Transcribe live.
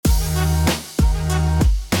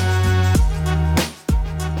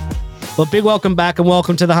Well, big welcome back and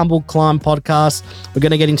welcome to the Humble Climb podcast. We're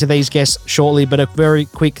going to get into these guests shortly, but a very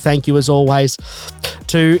quick thank you as always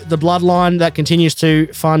to the Bloodline that continues to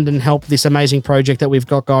fund and help this amazing project that we've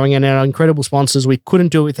got going, and our incredible sponsors. We couldn't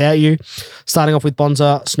do it without you. Starting off with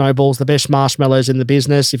Bonza Snowballs, the best marshmallows in the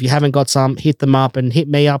business. If you haven't got some, hit them up and hit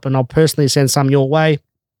me up and I'll personally send some your way.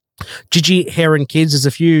 Gigi Hair and Kids, there's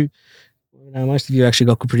a few, most of you actually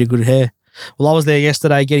got pretty good hair. Well, I was there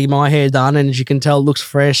yesterday getting my hair done, and as you can tell, it looks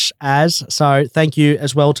fresh as. So thank you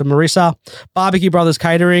as well to Marissa. Barbecue Brothers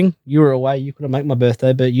Catering. You were away. You couldn't make my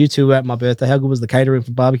birthday, but you two were at my birthday. How good was the catering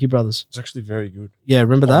for Barbecue Brothers? It's actually very good. Yeah,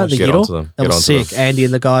 remember that? The Giddle? That was sick. Andy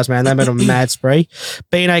and the guys, man, they made a mad spree.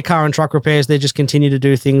 B&A Car and Truck Repairs, they just continue to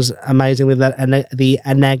do things amazingly with that. And the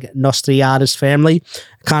Anagnostiatis family.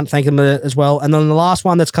 Can't thank them as well. And then the last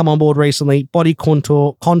one that's come on board recently, Body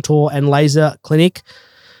Contour and Laser Clinic.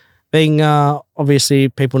 Being, obviously,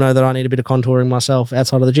 people know that I need a bit of contouring myself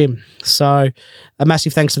outside of the gym. So a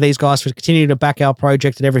massive thanks to these guys for continuing to back our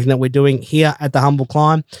project and everything that we're doing here at the Humble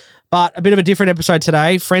Climb. But a bit of a different episode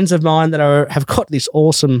today. Friends of mine that have got this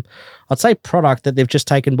awesome, I'd say, product that they've just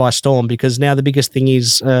taken by storm, because now the biggest thing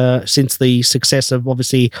is since the success of,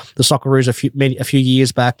 obviously, the Socceroos a few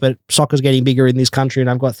years back, but soccer's getting bigger in this country, and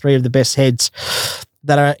I've got three of the best heads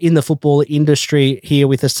that are in the football industry here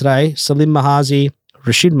with us today. Salim Mahazi,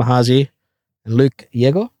 Rashid Mahazi, and Luke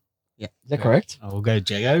Yego. Yeah. Is that correct? I will go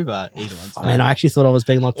Jego, but either one's fine. Man, I actually thought I was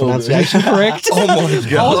being like pronunciation correct. Oh my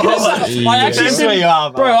God. I actually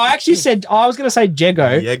said, bro, I actually said, I was going to say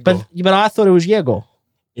Jego, but I thought it was Yego.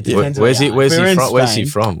 It depends. Where's he from? Where's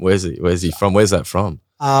he from? Where's that from?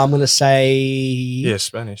 I'm going to say... Yeah,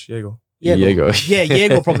 Spanish, Yego. Yego. Yeah,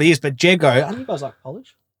 Yego probably is, but Jego, aren't you guys like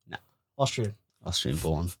Polish? No. Austrian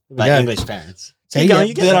born, but English parents. I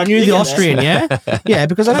knew the Austrian, yeah? Yeah,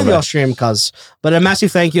 because I know the Austrian cuz. But a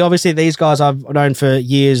massive thank you. Obviously, these guys I've known for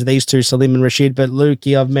years, these two, Salim and Rashid, but Luke,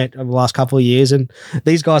 I've met over the last couple of years, and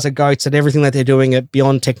these guys are goats at everything that they're doing at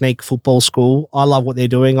Beyond Technique Football School. I love what they're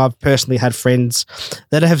doing. I've personally had friends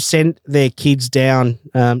that have sent their kids down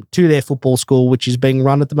to their football school, which is being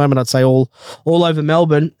run at the moment, I'd say, all over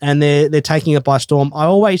Melbourne, and they're taking it by storm. I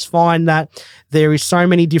always find that there is so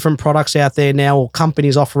many different products out there now, or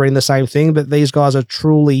companies offering the same thing, but these guys are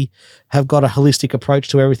truly have got a holistic approach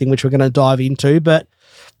to everything, which we're going to dive into. But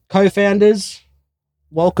co-founders,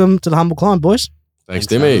 welcome to the Humble Climb, boys. Thanks,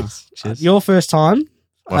 Dimmy. Your first time.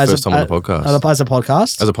 My first time on the podcast. As a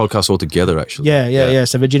podcast. As a podcast altogether, actually. Yeah.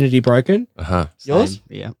 So Virginity Broken. Uh-huh. Yours? Same,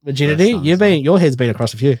 yeah. Virginity. Your head's been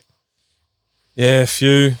across a few. Yeah, a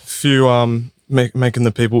few making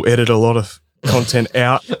the people edit a lot of content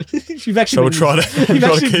out. You've actually we'll try to keep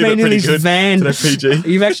it pretty good. Van. PG.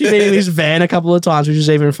 You've actually been in this van a couple of times, which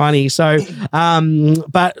is even funny. So,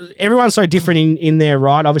 but everyone's so different in there,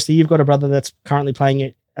 right? Obviously, you've got a brother that's currently playing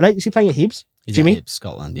it. Is he playing at Hibs? He's Jimmy? at Hibs,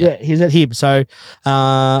 Scotland. Yeah, he's at Hibs. So,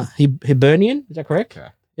 Hibernian, is that correct?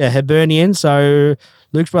 Correct. Yeah, Hibernian. So,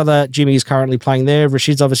 Luke's brother Jimmy is currently playing there.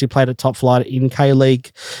 Rashid's obviously played at top flight in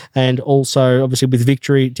K-League, and also obviously with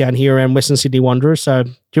Victory down here around Western Sydney Wanderers. So, do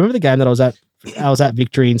you remember the game that I was at? I was at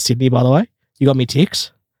Victory in Sydney, by the way. You got me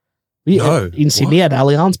ticks. No. In Sydney at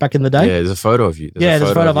Allianz back in the day. Yeah, there's a photo of you. There's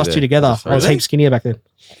a photo of us two together. I was heaps skinnier back then.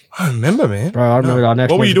 I remember, man. Bro, I remember. No.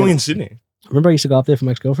 What were you doing in Sydney? Remember I used to go up there for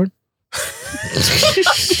my ex-girlfriend?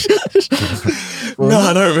 No,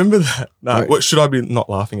 I don't remember that. No, what should I be not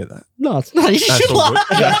laughing at that? No, you should laugh.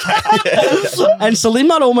 And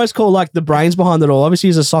Salim I'd almost call like the brains behind it all. Obviously,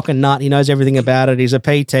 he's a soccer nut. He knows everything about it. He's a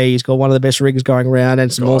PT. He's got one of the best rigs going around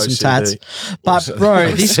and some awesome tats. But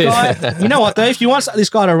bro, this guy, you know what though? If you want this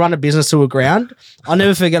guy to run a business to a ground, I'll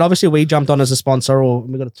never forget. Obviously, we jumped on as a sponsor, or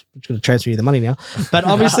we're going to transfer you the money now. But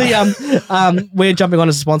obviously, we're jumping on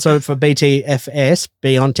as a sponsor for Btfs,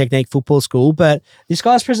 Beyond Technique Football School. But this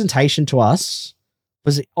guy's presentation to us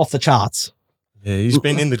was off the charts. Yeah, he's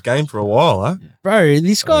been in the game for a while, huh? Bro,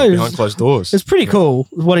 this guy behind closed doors. It's pretty cool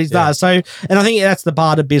what he does. So, and I think that's the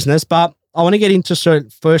part of business. But I want to get into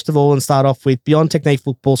first of all and start off with Beyond Technique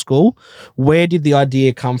Football School. Where did the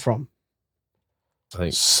idea come from? I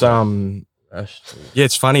think yeah,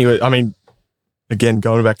 it's funny. I mean, again,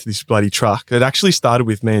 going back to this bloody truck, it actually started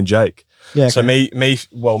with me and Jake. Yeah. So me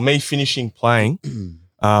finishing playing,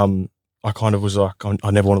 I kind of was like, I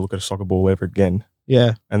never want to look at a soccer ball ever again.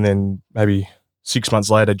 Yeah. And then maybe 6 months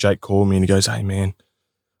later, Jake called me and he goes, "Hey man,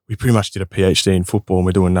 we pretty much did a PhD in football and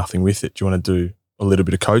we're doing nothing with it. Do you want to do a little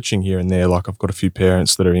bit of coaching here and there? Like I've got a few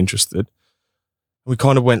parents that are interested." We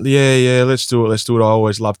kind of went, yeah, let's do it. I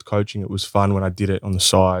always loved coaching. It was fun when I did it on the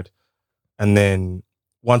side. And then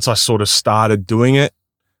once I sort of started doing it,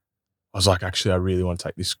 I was like, actually, I really want to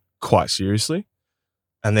take this quite seriously.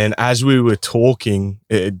 And then as we were talking,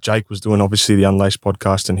 Jake was doing obviously the Unleashed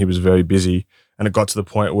podcast and he was very busy. And it got to the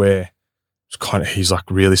point where he's like,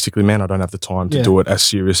 realistically, man, I don't have the time to do it as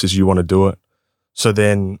serious as you want to do it. So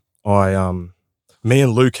then me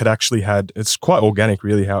and Luke had actually it's quite organic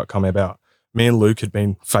really how it came about. Me and Luke had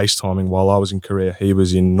been FaceTiming while I was in Korea. He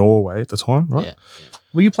was in Norway at the time, right? Yeah.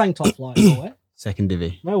 Were you playing top flight in Norway? Second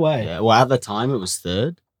divvy. No way. Yeah. Well, at the time it was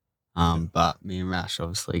third. But me and Rash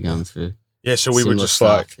obviously going through. Yeah, so we were just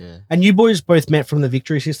stuff, And you boys both met from the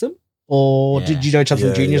victory system? Or did you know each other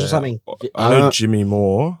from juniors or something? I know Jimmy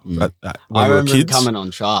more. I remember him coming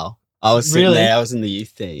on trial. I was sitting there. I was in the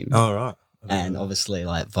youth team. Oh, right. And obviously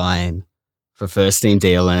like vying for first team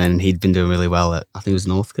deal, and he'd been doing really well at, I think it was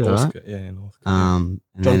Northcote, right? Yeah, Northcote. And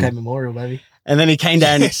John K. Memorial, baby. And then he came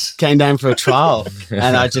down for a trial,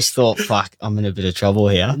 and I just thought, fuck, I'm in a bit of trouble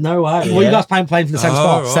here. No way. Yeah. Well, you guys playing for the same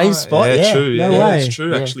spot? Right. Same spot, yeah. True. No way. It's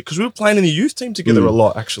true, actually, because we were playing in the youth team together a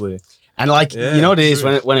lot, actually. And like, you know what it is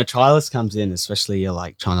when a trialist comes in, especially you're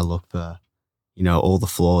like trying to look for, all the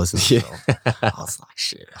flaws and stuff. I was like,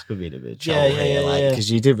 shit, I could be in a bit of trouble here,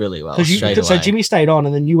 because you did really well straight away. So Jimmy stayed on,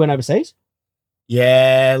 and then you went overseas.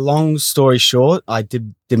 Yeah, long story short, I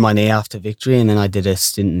did my knee after victory, and then I did a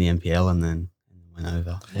stint in the NPL, and then went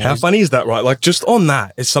over. How funny is that, right? Like, just on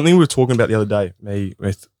that, it's something we were talking about the other day, me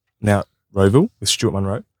with now Roeville, with Stuart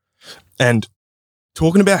Munro, and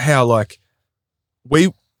talking about how, like, we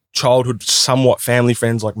childhood, somewhat family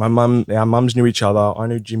friends, like our mums knew each other. I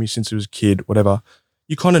knew Jimmy since he was a kid, whatever.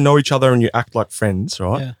 You kind of know each other and you act like friends,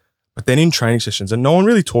 right? Yeah. But then in training sessions, and no one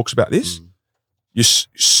really talks about this, you're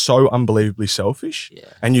so unbelievably selfish. Yeah.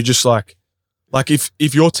 And you're just like if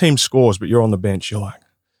your team scores but you're on the bench, you're like,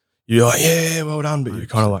 yeah, well done. But you're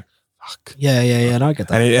kind of like, fuck. Yeah. I don't get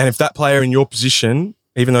that. And if that player in your position,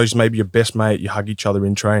 even though he's maybe your best mate, you hug each other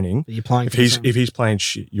in training. But you're playing if he's playing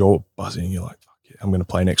shit, you're buzzing. You're like, fuck yeah, I'm going to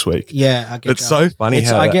play next week. Yeah, I get It's so funny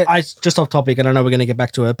just off topic, and I know we're going to get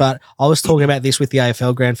back to it, but I was talking about this with the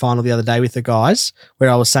AFL Grand Final the other day with the guys, where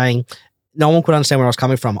I was saying no one could understand where I was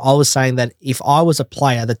coming from. I was saying that if I was a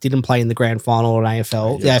player that didn't play in the Grand Final or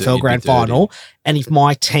AFL, the AFL Grand Final, and if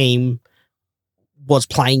my team was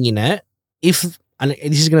playing in it, and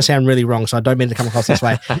this is going to sound really wrong, so I don't mean to come across this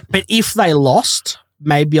way, but if they lost,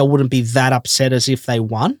 maybe I wouldn't be that upset as if they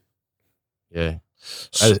won. Yeah.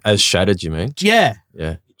 As shattered, you mean? Yeah.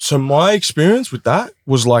 Yeah. So my experience with that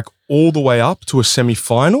was like all the way up to a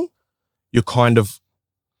semi-final, you're kind of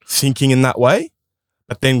thinking in that way.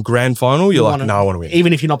 But then grand final, you're like, no, I want to win.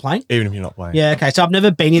 Even if you're not playing? Even if you're not playing. Yeah, okay. So I've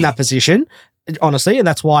never been in that position, honestly, and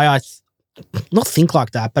that's why I not think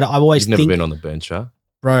like that, but I've always You've never been on the bench, huh?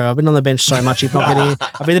 Bro, I've been on the bench so much.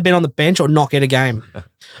 I've either been on the bench or not get a game.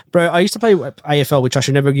 Bro, I used to play AFL, which I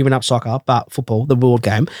should never have given up soccer, but football, the world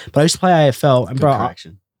game. But I used to play AFL, and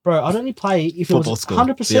I'd only play if it was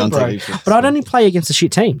 100%, bro. But I'd only play against the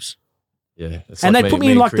shit teams. Yeah. And they put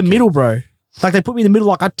me in like the middle, bro. Like they put me in the middle,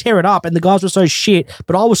 like I'd tear it up, and the guys were so shit,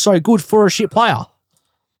 but I was so good for a shit player.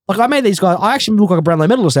 Like I made these guys, I actually look like a Brownlow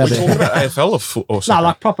medalist out there. We're talking about AFL or something? No,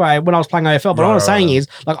 like proper when I was playing AFL. But what I'm saying is,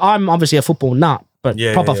 like I'm obviously a football nut, but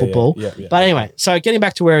proper football. Yeah. But anyway, so getting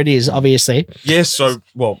back to where it is, obviously. Yes. So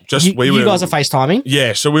you guys are FaceTiming.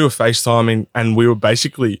 Yeah. So we were FaceTiming, and we were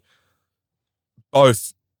basically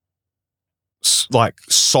both like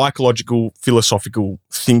psychological, philosophical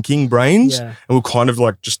thinking brains. Yeah. And we're kind of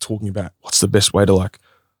like just talking about what's the best way to like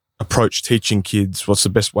approach teaching kids, what's the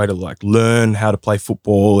best way to like learn how to play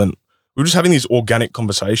football. And we were just having these organic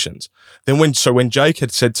conversations. Then when Jake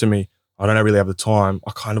had said to me, I don't really have the time,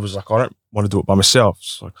 I kind of was like, I don't want to do it by myself.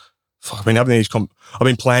 It's like, fuck, I've been having I've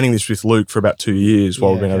been planning this with Luke for about 2 years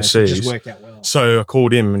while we've been overseas. It just worked out well. So I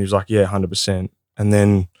called him and he was like, yeah, 100%. And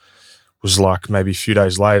then was like maybe a few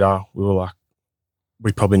days later, we were like,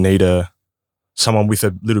 we probably need someone with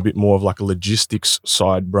a little bit more of like a logistics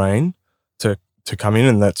side brain to come in,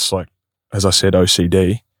 and that's like, as I said,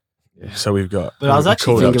 OCD. Yeah. So we've got. But I was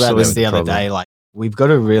actually thinking about this the other day. Like we've got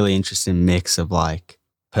a really interesting mix of like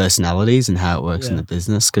personalities and how it works in the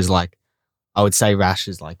business. Because like I would say Rash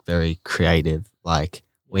is like very creative. Like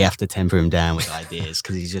we have to temper him down with ideas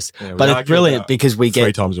because he's just. But it's brilliant because we get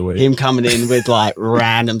 3 times a week him coming in with like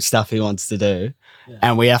random stuff he wants to do. Yeah.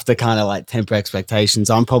 And we have to kind of like temper expectations.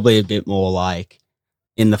 I'm probably a bit more like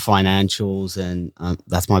in the financials, and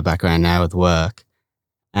that's my background now with work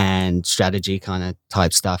and strategy kind of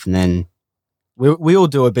type stuff. And then we all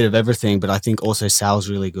do a bit of everything, but I think also Sal's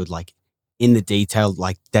really good, like in the detail,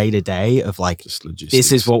 like day to day of like,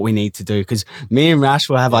 this is what we need to do. Because me and Rash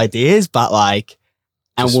will have ideas, but like,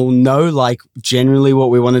 and we'll know like generally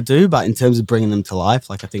what we want to do, but in terms of bringing them to life,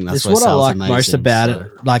 like I think that's what I like most about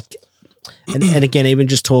it. Like and again, even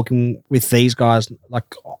just talking with these guys,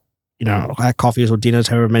 like, you know, at coffees or dinners,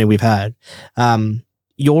 however many we've had,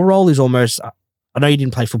 your role is almost, I know you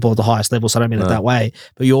didn't play football at the highest level, so I don't mean it that way,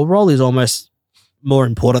 but your role is almost more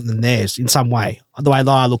important than theirs in some way, the way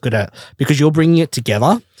that I look at it, because you're bringing it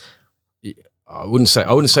together. I wouldn't say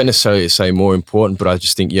necessarily say more important, but I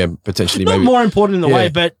just think, potentially not maybe more important in the way,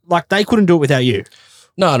 but like they couldn't do it without you.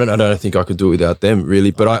 No, I don't think I could do it without them,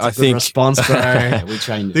 really. But I think response, bro. We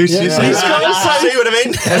trained This it. is This guy's so, see what I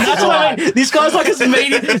mean? That's what I mean. This guy's like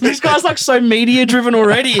this guy's like so media driven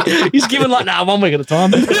already. He's given like 1 week at a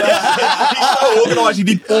time. He's so organised. He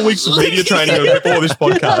did 4 weeks of media training before this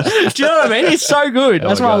podcast. Do you know what I mean? It's so good.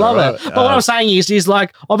 That's why I love it. But what I'm saying is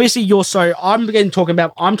like, obviously I'm talking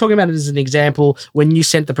about it as an example when you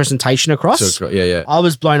sent the presentation across. Yeah. I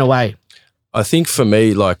was blown away. I think for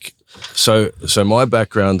me, like, so my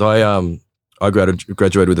background, I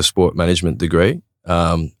graduated with a sport management degree,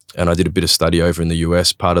 and I did a bit of study over in the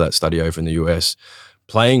US. Part of that study over in the US,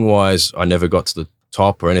 playing wise, I never got to the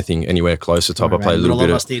top or anything anywhere close to top. I played a little bit.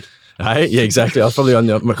 Of us did. Hey, yeah, exactly. I was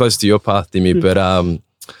probably close to your path, Dimmy. But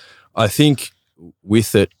I think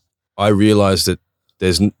with it, I realised that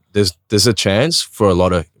there's a chance for a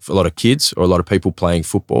lot of kids or a lot of people playing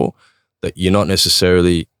football that you're not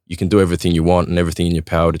necessarily. You can do everything you want and everything in your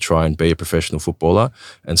power to try and be a professional footballer.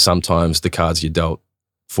 And sometimes the cards you're dealt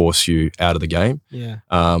force you out of the game. Yeah.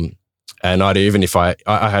 And even if I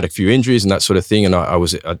had a few injuries and that sort of thing, and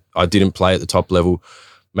I didn't play at the top level,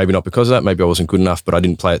 maybe not because of that, maybe I wasn't good enough, but I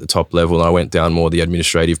didn't play at the top level and I went down more the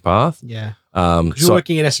administrative path. Yeah. You're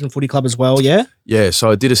working at Essendon Footy Club as well, yeah? Yeah,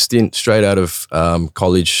 so I did a stint straight out of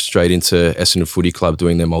college, straight into Essendon Footy Club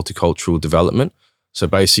doing their multicultural development. So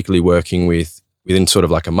basically working within sort of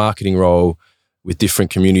like a marketing role with different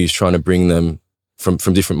communities, trying to bring them from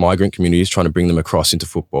different migrant communities, trying to bring them across into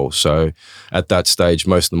football. So at that stage,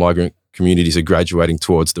 most of the migrant communities are graduating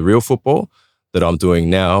towards the real football that I'm doing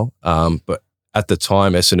now. But at the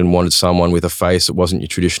time, Essendon wanted someone with a face that wasn't your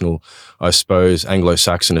traditional, I suppose,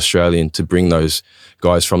 Anglo-Saxon Australian to bring those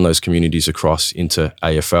guys from those communities across into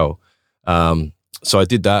AFL. So I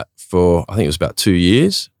did that for, I think it was about 2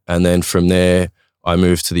 years. And then from there, I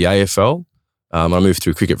moved to the AFL. I moved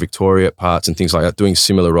through Cricket Victoria at parts and things like that, doing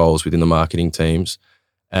similar roles within the marketing teams.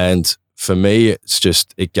 And for me,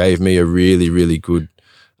 it gave me a really, really good,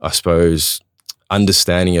 I suppose,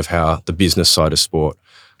 understanding of how the business side of sport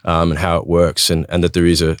and how it works and that there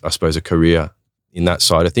is a career in that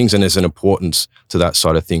side of things. And there's an importance to that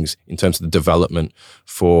side of things in terms of the development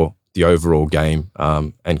for the overall game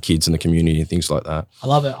and kids in the community and things like that. I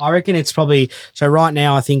love it. I reckon it's probably, so right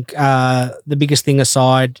now I think the biggest thing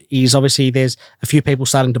aside is obviously there's a few people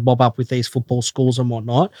starting to bob up with these football schools and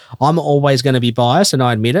whatnot. I'm always going to be biased and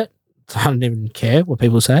I admit it. I don't even care what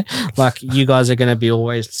people say. Like, you guys are going to be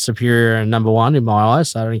always superior and number one in my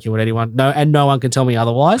eyes. So I don't care what anyone, no one can tell me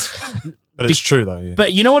otherwise. But it's true though. Yeah.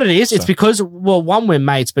 But you know what it is? It's because, well, one, we're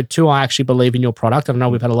mates, but two, I actually believe in your product. I know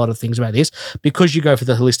we've had a lot of things about this because you go for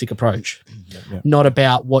the holistic approach, not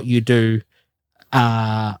about what you do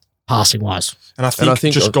passing wise. And I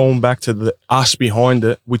think just going back to the us behind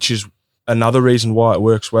it, which is another reason why it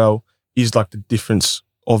works well, is like the difference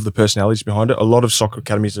of the personalities behind it. A lot of soccer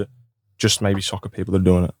academies are just maybe soccer people that are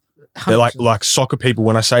doing it. 100%. They're like soccer people.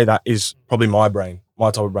 When I say that, is probably my brain, my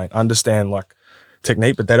type of brain. Understand like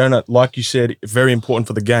technique, but they don't, like you said, very important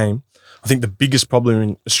for the game. I think the biggest problem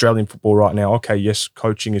in Australian football right now, okay, yes,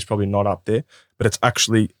 coaching is probably not up there, but it's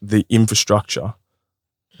actually the infrastructure,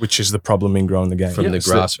 which is the problem in growing the game. From at the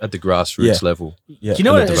grassroots level. Yeah. Do you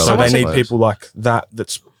know what? So they need people like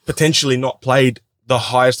that's potentially not played the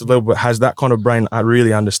highest level, but has that kind of brain,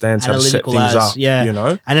 really understands how to set things up. Yeah. You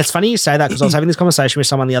know? And it's funny you say that because I was having this conversation with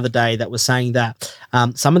someone the other day that was saying that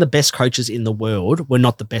some of the best coaches in the world were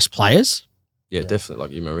not the best players. Yeah,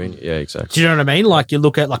 definitely. Like Marine. Yeah, exactly. Do you know what I mean? Like you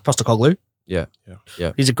look at like Postecoglou. Yeah.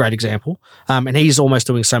 He's a great example. And he's almost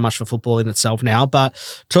doing so much for football in itself now.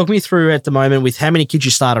 But talk me through at the moment with how many kids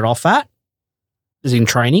you started off at, is in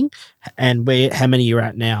training, and how many you're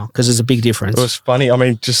at now, because there's a big difference. It was funny. I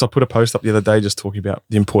mean, I put a post up the other day just talking about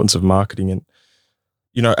the importance of marketing. And,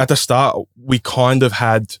 you know, at the start, we kind of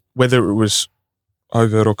had, whether it was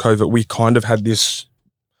overt or covert, we kind of had this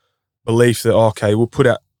belief that, okay, we'll put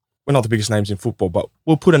out, we're not the biggest names in football, but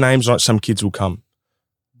we'll put our names on it, some kids will come.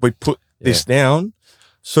 We put this down.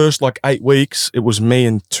 First, 8 weeks, it was me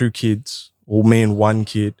and 2 kids, or me and 1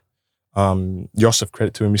 kid. Yosef,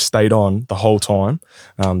 credit to him, he stayed on the whole time.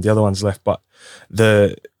 The other one's left, but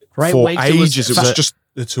for ages it was just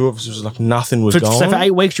the two of us. It was like nothing was going. So for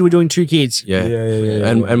 8 weeks you were doing 2 kids. Yeah.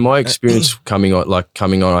 And my experience coming on,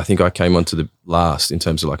 I think I came on to the last in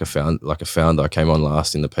terms of like a founder. I came on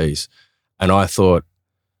last in the piece, And I thought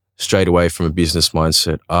straight away from a business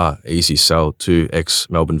mindset, easy sell to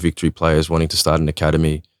ex-Melbourne Victory players wanting to start an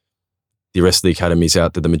academy. The rest of the academies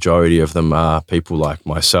out there, the majority of them are people like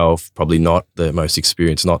myself, probably not the most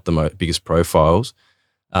experienced, not the biggest profiles.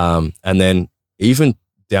 And then even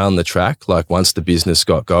down the track, like once the business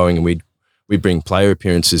got going and we bring player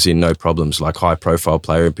appearances in, no problems, like high profile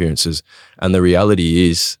player appearances. And the reality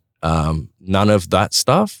is none of that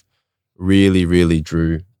stuff really, really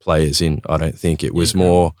drew players in. I don't think it was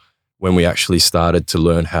more when we actually started to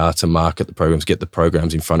learn how to market the programs, get the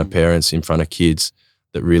programs in front of parents, in front of kids,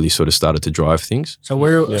 that really sort of started to drive things.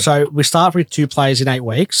 So so we start with 2 players in 8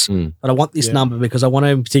 weeks, but I want this number because I want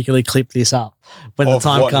to particularly clip this up when the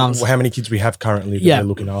time comes. How many kids we have currently that we're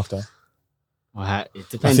looking after? Well, it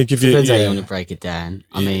depends. I think depends how you want to break it down.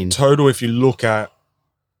 I mean, total, if you look at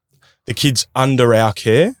the kids under our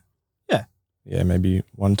care, maybe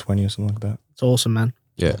 120 or something like that. It's awesome, man.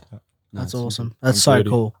 Yeah, that's awesome. That's so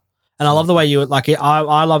cool. And I love the way you like it.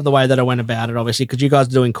 I love the way that I went about it, obviously, because you guys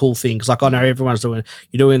are doing cool things. Like I know everyone's you're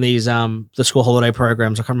doing these the school holiday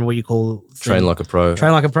programs. I can't remember what you call Train Like a Pro.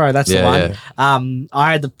 Train Like a Pro. That's the one. Yeah.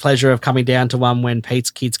 I had the pleasure of coming down to one when Pete's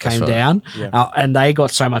kids came down, and they got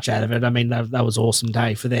so much out of it. I mean, that was an awesome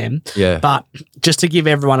day for them. Yeah. But just to give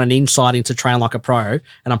everyone an insight into Train Like a Pro,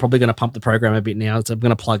 and I'm probably going to pump the program a bit now, so I'm going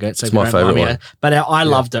to plug it. So it's my favorite one. But I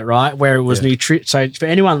loved it, right? Where it was nutrition. So for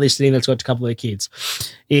anyone listening that's got a couple of kids,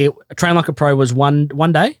 Train Like a Pro was one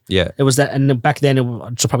day. Yeah. It was that, and back then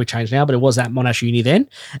it's probably changed now, but it was at Monash Uni then,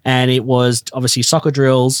 and it was obviously soccer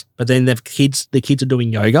drills. But then the kids are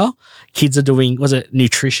doing yoga. Kids are doing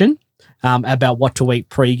nutrition. About what to eat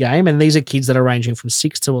pre-game, and these are kids that are ranging from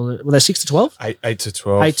 6 to were they 6 to 12? 8 to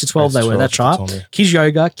 12. 8 to 12 they were. That's right. Kids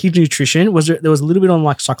yoga, kids nutrition. There was a little bit on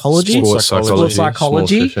like psychology, sports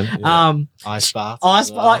psychology. Ice bath.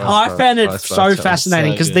 I found it so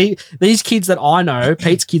fascinating because these kids that I know,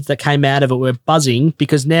 Pete's kids that came out of it were buzzing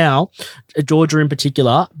because now Georgia in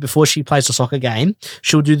particular, before she plays a soccer game,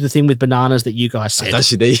 she'll do the thing with bananas that you guys said. Does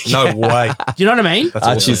she do? No way. Do you know what I mean?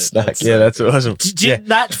 That's awesome. That's awesome.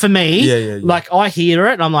 That for me. Like I hear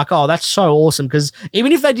it and I'm like, oh, that's so awesome because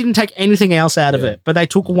even if they didn't take anything else out of it, but they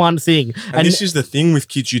took one thing. And this is the thing with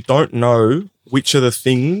kids, you don't know which are the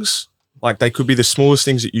things, like they could be the smallest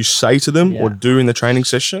things that you say to them or do in the training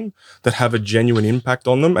session that have a genuine impact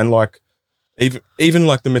on them. And like even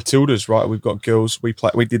like the Matildas, right? We've got girls, we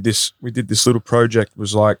did this little project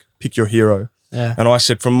was like pick your hero. Yeah. And I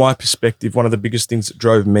said, from my perspective, one of the biggest things that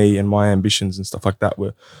drove me and my ambitions and stuff like that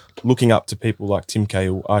were looking up to people like Tim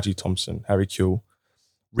Cahill, Archie Thompson, Harry Kill,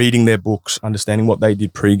 reading their books, understanding what they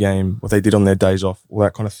did pre-game, what they did on their days off, all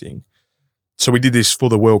that kind of thing. So we did this for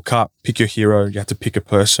the World Cup, pick your hero. You had to pick a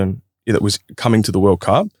person that was coming to the World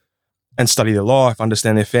Cup and study their life,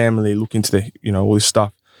 understand their family, look into the, all this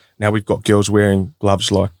stuff. Now we've got girls wearing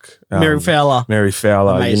gloves like Mary Fowler,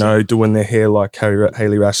 amazing. Doing their hair like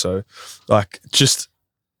Hayley Rasso, like just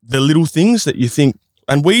the little things that you think.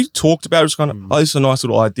 And we talked about it, was kind of, this is a nice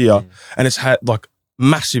little idea, and it's had like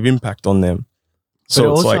massive impact on them. So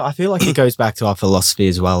it's also, like, I feel like it goes back to our philosophy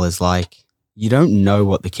as well as like you don't know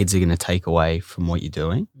what the kids are going to take away from what you're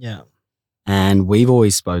doing. Yeah, and we've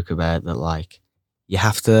always spoke about that, like you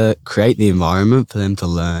have to create the environment for them to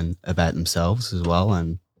learn about themselves as well,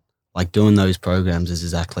 and like doing those programs is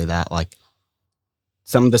exactly that. Like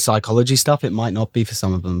some of the psychology stuff, it might not be for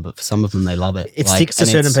some of them, but for some of them, they love it. It sticks to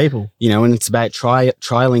certain people. And it's about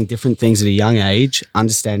trialing different things at a young age,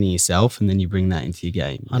 understanding yourself, and then you bring that into your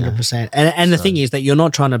game. 100%. And the thing is that you're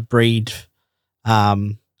not trying to breed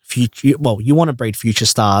future. Well, you want to breed future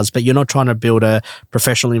stars, but you're not trying to build a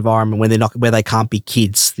professional environment where they can't be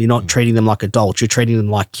kids. You're not treating them like adults. You're treating them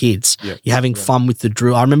like kids. Yeah. You're having fun with the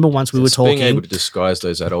drill. I remember once we were talking, being able to disguise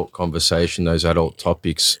those adult conversation, those adult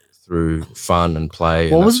topics through fun and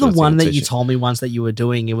play. What was the one that you told me once that you were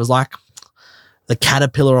doing? It was like the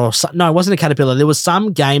caterpillar or no, it wasn't a caterpillar. There was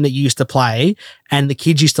some game that you used to play, and the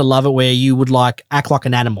kids used to love it, where you would like act like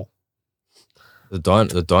an animal. The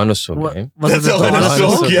dinosaur game. That's a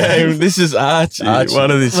dinosaur game. This is Archie,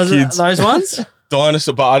 one of these kids. Those ones?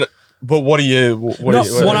 Dinosaur, but what are you? What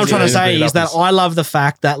I'm trying to say is that I love the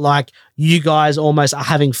fact that like you guys almost are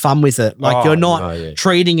having fun with it. Like you're not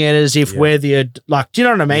treating it as if we're the like. Do you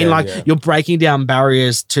know what I mean? You're breaking down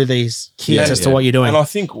barriers to these kids as to what you're doing. And I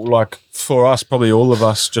think like for us, probably all of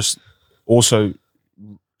us, just also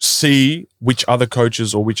see which other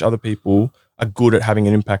coaches or which other people are good at having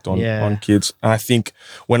an impact on kids. And I think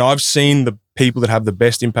when I've seen the people that have the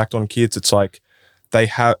best impact on kids, it's like they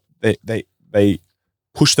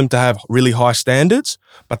push them to have really high standards,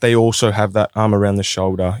 but they also have that arm around the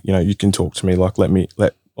shoulder. You can talk to me, like let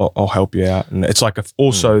I'll help you out. And it's like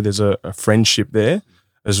also there's a friendship there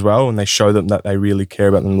as well, and they show them that they really care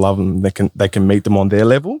about them, love them. They can meet them on their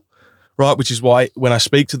level, right? Which is why when I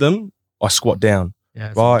speak to them, I squat down,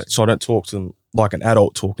 right? Awesome. So I don't talk to them like an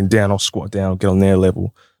adult talking down. I'll squat down, get on their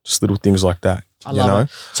level, just little things like that. I love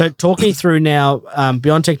it. So talk me through now,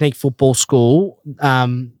 Beyond Technique Football School,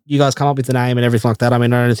 you guys come up with the name and everything like that. I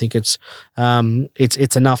mean, I don't think it's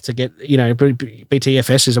enough to get,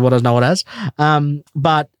 Btfs is what I know it as.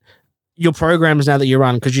 But your programs now that you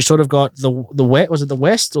run, because you sort of got the was it the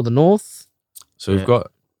West or the North? So we've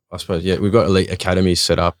got, I suppose, we've got elite academies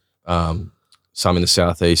set up, some in the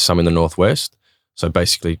Southeast, some in the Northwest. So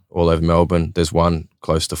basically all over Melbourne. There's one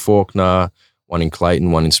close to Fawkner, one in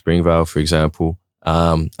Clayton, one in Springvale, for example.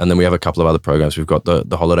 And then we have a couple of other programs. We've got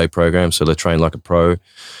the holiday program, so they train like a pro.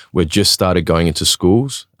 We're just started going into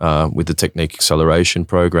schools with the Technique Acceleration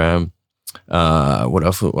program. What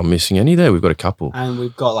else am I missing? Any there? We've got a couple. And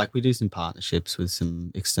we've got we do some partnerships with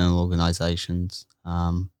some external organisations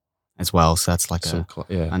as well. So that's like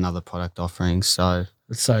another product offering. So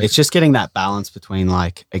it's just getting that balance between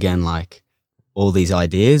all these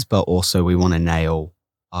ideas, but also we want to nail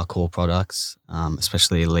our core products,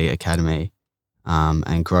 especially Elite Academy,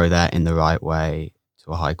 and grow that in the right way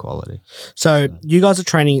to a high quality. So you guys are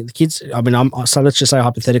training the kids. I mean, so let's just say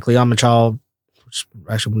hypothetically, I'm a child.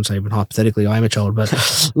 Actually, I wouldn't say even hypothetically, I am a child, but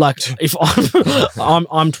if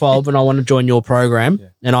I'm 12 and I want to join your program,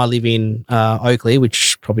 and I live in Oakley,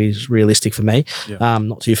 which probably is realistic for me,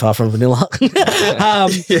 not too far from Vanilla.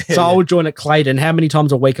 So I would join at Clayton. How many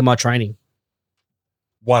times a week am I training?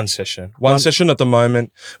 One session at the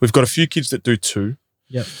moment. We've got a few kids that do 2.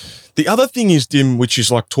 Yep. The other thing is, Dim, which is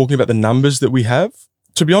talking about the numbers that we have.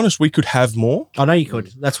 To be honest, we could have more. I know you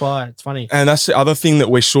could. That's why it's funny. And that's the other thing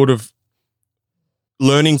that we're sort of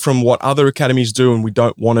learning from what other academies do, and we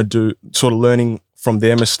don't want to do, sort of learning from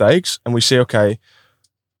their mistakes. And we see, okay,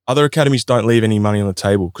 other academies don't leave any money on the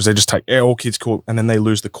table because they just take all kids cool, and then they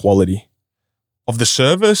lose the quality of the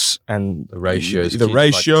service and the ratios, the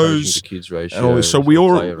ratios, kids ratios, and all this. So we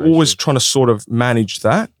always trying to sort of manage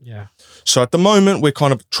that. Yeah. So at the moment, we're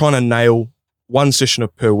kind of trying to nail one session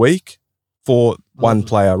per week for one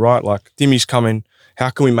player, right? Like Dimmy's coming. How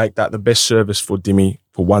can we make that the best service for Dimmy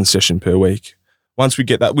for one session per week? Once we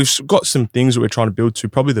get that, we've got some things that we're trying to build to.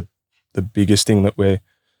 Probably the biggest thing that we're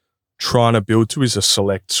trying to build to is a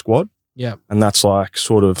select squad. Yeah. And that's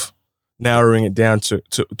sort of narrowing it down to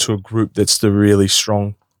a group that's the really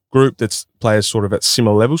strong group, that's players sort of at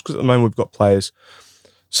similar levels. Because at the moment we've got players,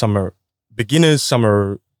 some are beginners, some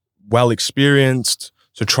are well experienced.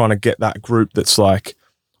 So trying to get that group that's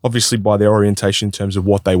obviously by their orientation in terms of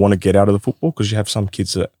what they want to get out of the football, because you have some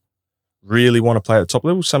kids that really want to play at the top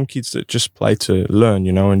level, some kids that just play to learn,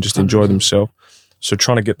 and just enjoy themselves. So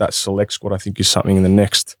trying to get that select squad, I think, is something in the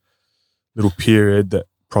next little period that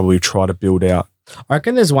probably try to build out. I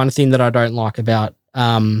reckon there's one thing that I don't like about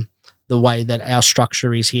the way that our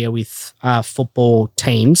structure is here with football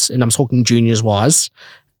teams, and I'm talking juniors wise.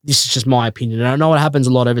 This is just my opinion. And I know it happens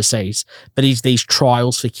a lot overseas, but is these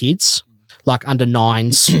trials for kids, like under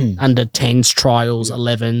 9s, under 10s trials,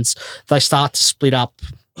 11s. They start to split up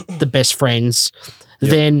the best friends.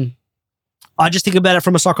 Then I just think about it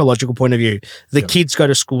from a psychological point of view. The kids go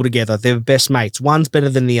to school together. They're best mates. One's better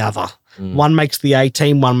than the other. One makes the A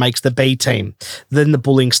team, one makes the B team. Then the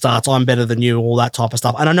bullying starts. I'm better than you, all that type of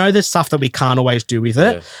stuff. And I know there's stuff that we can't always do with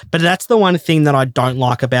it, but that's the one thing that I don't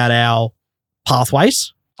like about our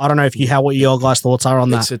pathways. I don't know what your guys' thoughts are on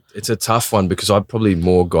that. It's a tough one because I'm probably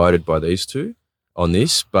more guided by these two on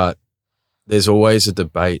this, but there's always a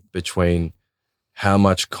debate between how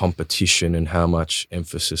much competition and how much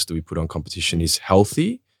emphasis do we put on competition is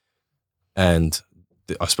healthy, and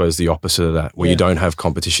I suppose the opposite of that, where you don't have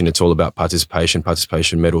competition, it's all about participation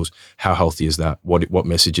medals. How healthy is that? What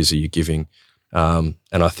messages are you giving? And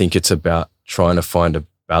I think it's about trying to find a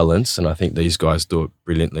balance, and I think these guys do it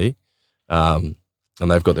brilliantly. And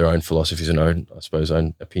they've got their own philosophies and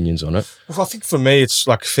own opinions on it. Well, I think for me, it's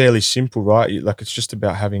fairly simple, right? It's just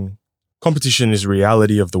about having competition is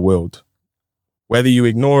reality of the world. Whether you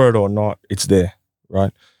ignore it or not, it's there,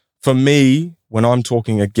 right? For me, when I'm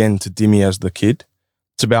talking again to Dimmy as the kid,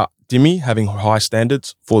 it's about Dimmy having high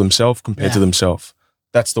standards for themselves compared to themselves.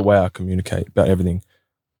 That's the way I communicate about everything.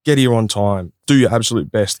 Get here on time, do your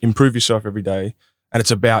absolute best, improve yourself every day. And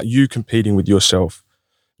it's about you competing with yourself.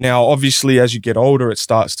 Now, obviously, as you get older, it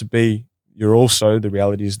starts to be, the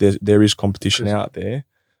reality is there is competition out there.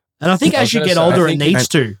 And I think as you get older, it needs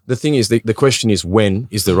to. The thing is, the question is when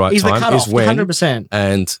is the right time? The cutoff, is when, 100%.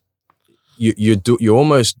 And you're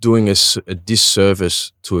almost doing a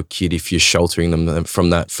disservice to a kid if you're sheltering them from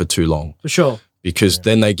that for too long. For sure. because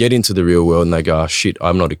then they get into the real world and they go, oh, shit,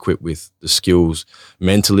 I'm not equipped with the skills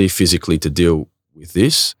mentally, physically to deal with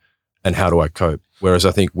this. And how do I cope? Whereas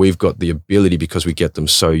I think we've got the ability, because we get them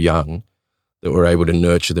so young, that we're able to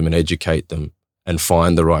nurture them and educate them and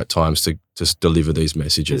find the right times to deliver these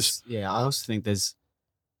messages. Yeah, I also think there's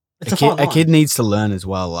a kid needs to learn as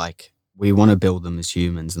well. Like, we want to build them as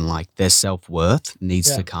humans, and like their self-worth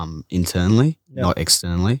needs to come internally, not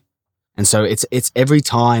externally. And so it's every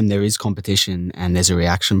time there is competition and there's a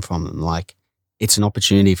reaction from them, like it's an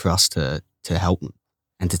opportunity for us to help them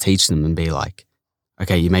and to teach them and be like,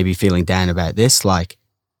 okay, you may be feeling down about this. Like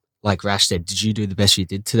Rash said, did you do the best you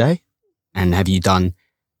did today? And have you done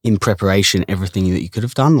in preparation everything that you could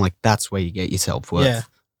have done? Like, that's where you get your self-worth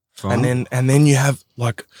from. And then you have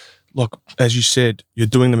like as you said, you're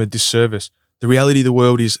doing them a disservice. The reality of the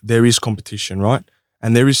world is there is competition, right?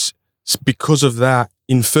 And there is, because of that,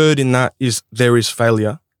 inferred in that is there is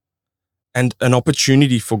failure. And an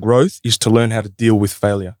opportunity for growth is to learn how to deal with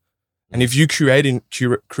failure. And if you create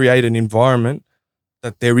an environment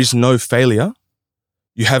that there is no failure,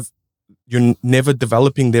 you're never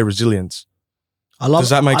developing their resilience. Does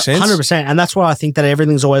that make sense? 100%. And that's why I think that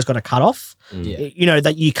everything's always got a cut off. You know,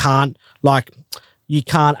 that you can't,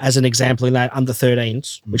 as an example, in that under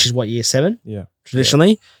 13s, which is what, year 7? Yeah.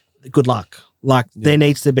 Traditionally, good luck. Like, there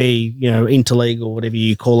needs to be, you know, interleague or whatever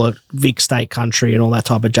you call it, Vic State Country and all that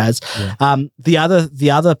type of jazz. Yeah.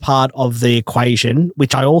 The other part of the equation,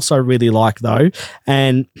 which I also really like though,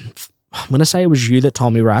 and I'm going to say it was you that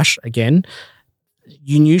told me, Rash, again,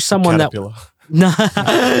 you knew someone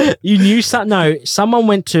someone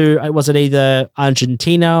went to, was it either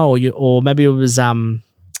Argentina or maybe it was,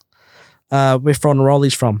 where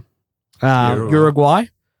Rolly's from? Uruguay,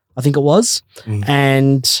 I think it was.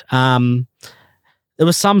 And there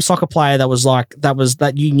was some soccer player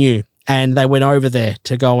that you knew, and they went over there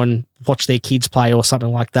to go and watch their kids play or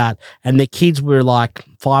something like that. And their kids were like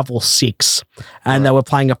 5 or 6, and they were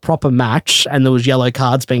playing a proper match, and there was yellow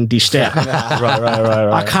cards being dished out. Right.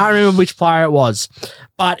 I can't remember which player it was,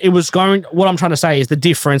 but it was what I'm trying to say is the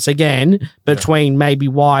difference again between maybe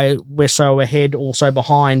why we're so ahead or so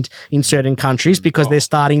behind in certain countries, because they're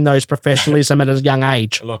starting those professionalism at a young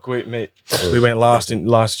age. Look, we went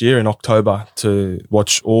last year in October to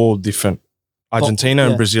watch all different Argentina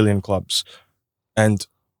and Brazilian clubs, and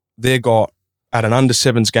they got at an under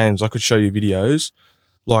 7s games. I could show you videos,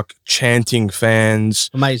 like chanting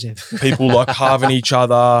fans, amazing people like halving each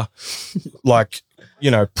other, like,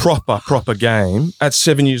 you know, proper game at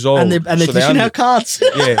 7 years old, and they're dishing out cards.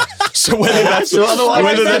 Yeah. So whether that's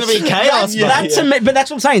otherwise it's going to be chaos. But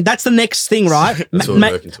that's what I'm saying. That's the next thing, right?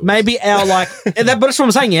 Maybe our but that's what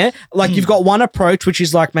I'm saying. Yeah, like you've got one approach, which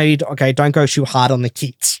is like maybe don't go too hard on the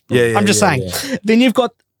kids. I'm just saying. Yeah. Then you've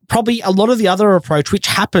got probably a lot of the other approach, which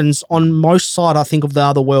happens on most side, I think, of the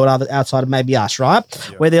other world, outside of maybe us, right?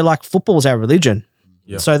 Yeah. Where they're like, football's our religion.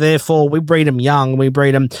 Yeah. So therefore, we breed them young. We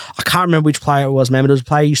breed them. I can't remember which player it was, man. But it was a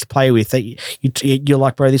player you used to play with. That you're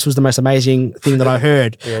like, bro, this was the most amazing thing that I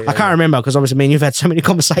heard. I can't remember, because obviously, me and you've had so many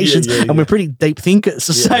conversations, and we're pretty deep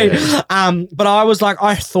thinkers. But I was like,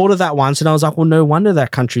 I thought of that once, and I was like, well, no wonder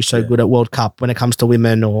that country's so good at World Cup when it comes to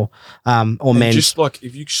women or men. Just like,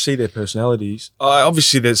 if you see their personalities,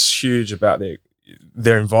 obviously, there's huge about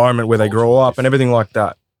their environment where they grow up and everything like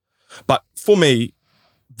that. But for me,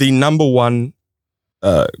 the number one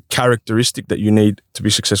characteristic that you need to be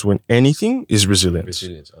successful in anything is resilience.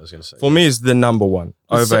 Resilience, I was going to say. For me, is the number one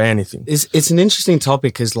over anything. It's an interesting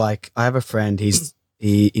topic, because like I have a friend,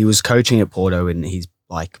 he was coaching at Porto, and he's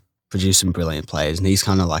like produced some brilliant players, and he's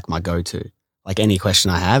kind of like my go-to. Like any question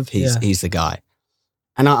I have, he's the guy.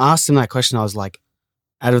 And I asked him that question. I was like,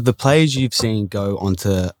 out of the players you've seen go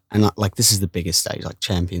onto, and like this is the biggest stage, like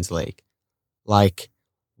Champions League, like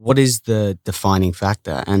what is the defining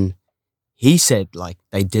factor? And he said like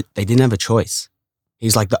they didn't have a choice.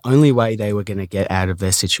 He's like, the only way they were going to get out of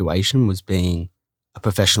their situation was being a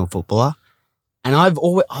professional footballer. And I've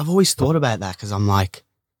always thought about that, because I'm like,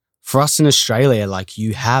 for us in Australia, like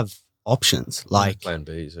you have options, like plan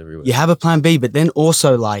Bs everywhere. You have a plan B, but then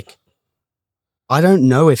also like, I don't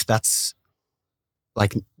know if that's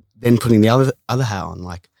like, then putting the other hat on,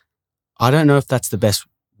 like, I don't know if that's the best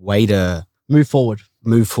way to move forward.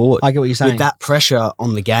 I get what you're saying. With that pressure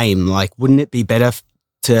on the game, like, wouldn't it be better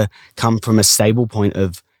to come from a stable point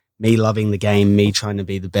of me loving the game, me trying to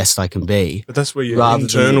be the best I can be? But that's where your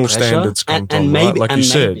internal standards come from, right? Like you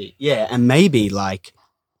said. Yeah, and maybe, like,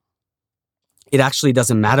 it actually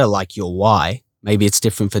doesn't matter, like, your why. Maybe it's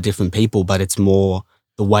different for different people, but it's more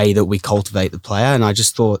the way that we cultivate the player. And I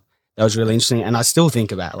just thought that was really interesting. And I still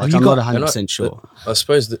think about it. Like, I'm not 100% sure. I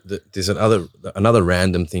suppose that there's another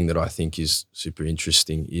random thing that I think is super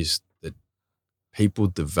interesting is that people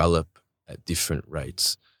develop at different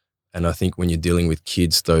rates. And I think when you're dealing with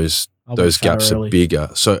kids, those gaps are bigger.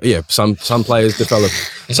 So yeah, some players develop,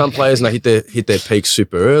 some players hit their peak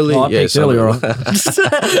super early. Oh, I peaked earlier on.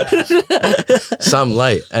 Some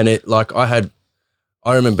late, and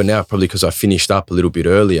I remember now probably because I finished up a little bit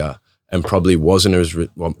earlier and probably wasn't as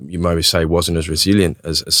wasn't as resilient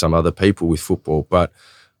as some other people with football. But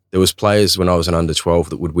there was players when I was an under 12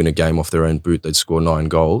 that would win a game off their own boot. They'd score 9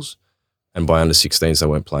 goals. And by under 16s, they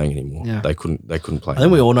weren't playing anymore. Yeah. They couldn't play. I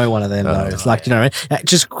think we all know one of them though. It's like,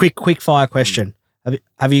 just quick fire question.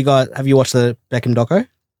 Have you watched the Beckham doco?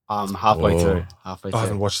 Halfway through. I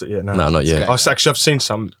haven't watched it yet. No, not yet. I've seen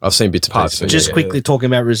some. I've seen bits of parts. Just quickly talking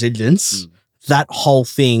about resilience. That whole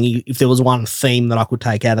thing. If there was one theme that I could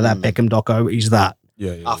take out of that Beckham doco, is that.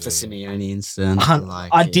 After Simeone incident.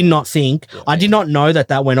 I did not think. I did not know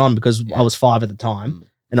that went on because I was 5 at the time,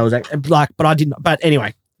 and I was like, but I didn't. But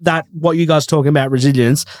anyway. That what you guys are talking about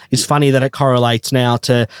resilience is funny that it correlates now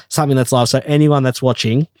to something that's live. So anyone that's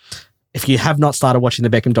watching, if you have not started watching the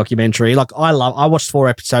Beckham documentary, like I watched 4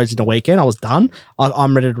 episodes in a weekend. I was done.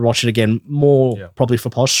 I'm ready to watch it again. Probably for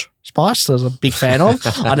Posh Spice. I was a big fan of.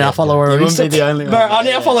 I now follow her on Instagram. I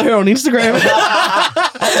now follow her on Instagram.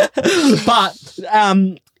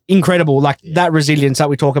 But incredible, that resilience that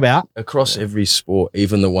we talk about across every sport,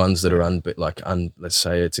 even the ones that are let's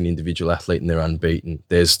say it's an individual athlete and they're unbeaten.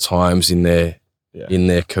 There's times in their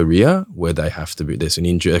career where they have to be. There's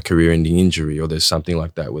a career-ending injury, or there's something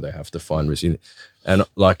like that where they have to find resilience. And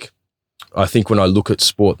I think when I look at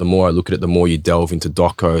sport, the more I look at it, the more you delve into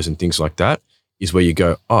docos and things like that. Is where you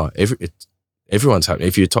go, everyone's having.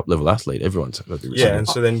 If you're a top-level athlete, everyone's having. Yeah, and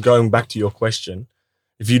so then going back to your question,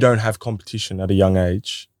 if you don't have competition at a young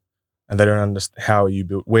age. And they don't understand how you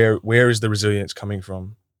build. Where is the resilience coming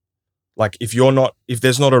from? Like if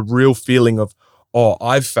there's not a real feeling of,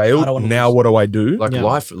 I've failed. Now what do I do?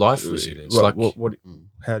 Life resilience. Like what?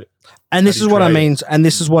 And this is what I mean, and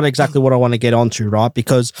this is exactly what I want to get onto, right?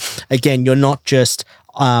 Because again, you're not just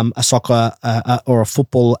a soccer or a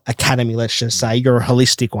football academy, let's just say. You're a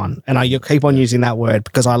holistic one. And you keep on using that word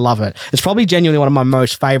because I love it. It's probably genuinely one of my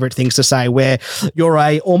most favorite things to say, where you're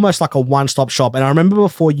almost like a one-stop shop. And I remember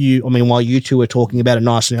while you two were talking about it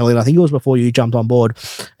nice and early, and I think it was before you jumped on board.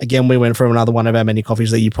 Again, we went for another one of our many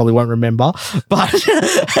coffees that you probably won't remember.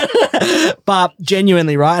 But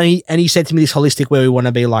genuinely, right? And he said to me this holistic, where we want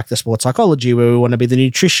to be like the sports psychology, where we want to be the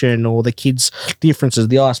nutrition or the kids' differences,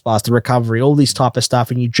 the ice baths, the recovery, all this type of stuff,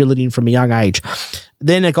 and you drill it in from a young age.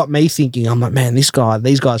 Then it got me thinking, I'm like, man, these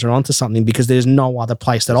guys are onto something, because there's no other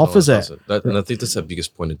place that offers it. And I think that's the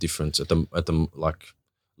biggest point of difference at the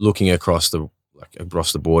looking across the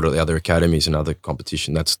board at the other academies and other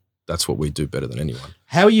competition. That's what we do better than anyone.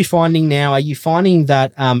 How are you finding now? Are you finding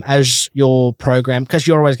that as your program, because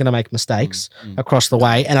you're always going to make mistakes across the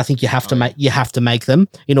way, and I think you have to make them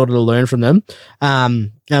in order to learn from them.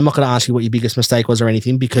 And I'm not going to ask you what your biggest mistake was or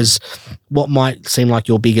anything, because what might seem like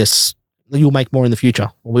your biggest, you'll make more in the future.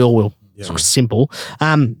 We all will. Yeah. It's simple.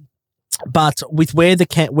 But with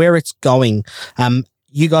where it's going,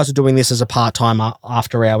 you guys are doing this as a part-time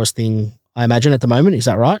after hours thing, I imagine, at the moment. Is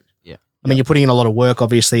that right? I mean, you're putting in a lot of work,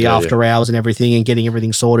 obviously, after hours and everything, and getting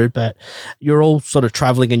everything sorted, but you're all sort of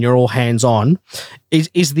traveling and you're all hands-on.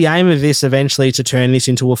 Is the aim of this eventually to turn this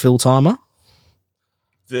into a full-timer?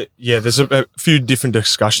 There's a few different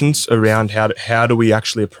discussions around how do we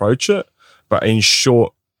actually approach it, but in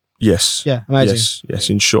short, yes. Yeah, amazing. Yes,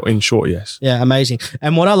 in short, yes. Yeah, amazing.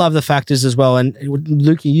 And what I love the fact is as well, and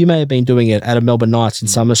Lukey, you may have been doing it out of Melbourne Knights in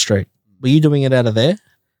Summer Street. Were you doing it out of there?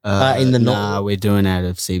 Nah, we're doing it out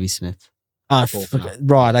of CB Smith.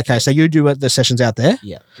 Right, okay. So you do the sessions out there?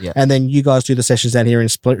 Yeah. And then you guys do the sessions down here in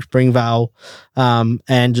Springvale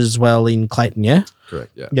and as well in Clayton, yeah?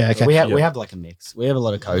 Correct, yeah. Yeah, okay. We have like a mix. We have a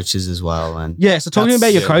lot of coaches as well. And so talking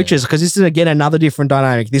about your coaches, because this is, again, another different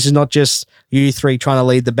dynamic. This is not just you three trying to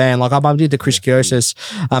lead the band. Like I bumped into Chris Kiosis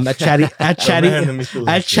at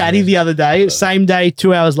Chatty the other day. Same day,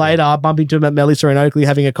 2 hours later, I bumped into him at Melissa in Oakley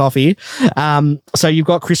having a coffee. So you've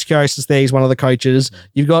got Chris Kiosis there. He's one of the coaches.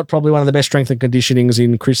 You've got probably one of the best strength and conditionings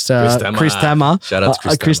in Chris Tammer. Shout out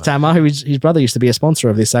to Chris Tammer, who his brother used to be a sponsor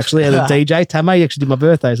of this, actually, and a DJ. Tammer, he actually did my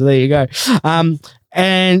birthday, so there you go.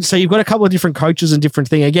 And so you've got a couple of different coaches and different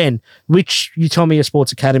thing, again, which you tell me a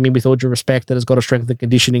sports academy, with all due respect, that has got a strength and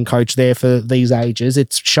conditioning coach there for these ages.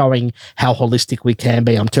 It's showing how holistic we can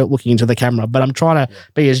be. I'm looking into the camera, but I'm trying to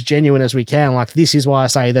be as genuine as we can. Like, this is why I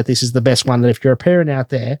say that this is the best one, that if you're a parent out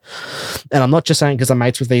there, and I'm not just saying because I'm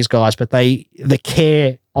mates with these guys, but the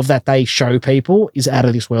care of that they show people is out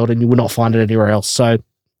of this world, and you will not find it anywhere else. So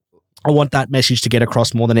I want that message to get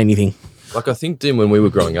across more than anything. Like, I think, Dim, when we were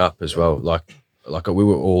growing up as well, like we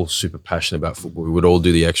were all super passionate about football. We would all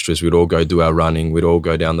do the extras. We'd all go do our running. We'd all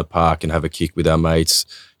go down the park and have a kick with our mates.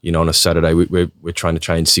 You know, on a Saturday, we're trying to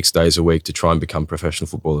train 6 days a week to try and become professional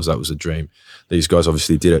footballers. That was a dream. These guys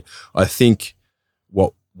obviously did it. I think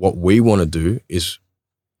what we want to do is,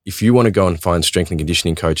 if you want to go and find strength and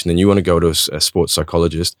conditioning coach, and then you want to go to a sports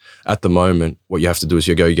psychologist, at the moment, what you have to do is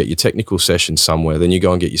you get your technical session somewhere, then you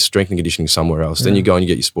go and get your strength and conditioning somewhere else, then you go and you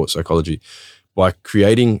get your sports psychology. By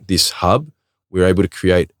creating this hub, we're able to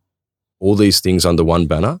create all these things under one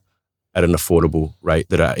banner at an affordable rate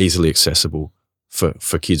that are easily accessible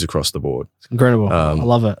for kids across the board. It's incredible. I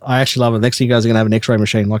love it. I actually love it. Next thing you guys are going to have an x-ray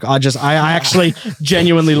machine. Like, I actually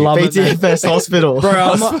genuinely love it. Btfs hospital.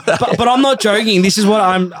 Bro, but I'm not joking. This is what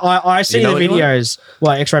I see the videos.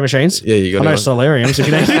 What, x-ray machines? Yeah, you got I know solariums. If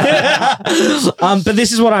you know. But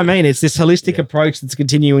this is what I mean. It's this holistic approach that's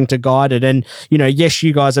continuing to guide it. And, you know, yes,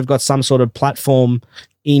 you guys have got some sort of platform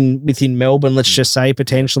within Melbourne, let's just say,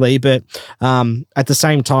 potentially. But at the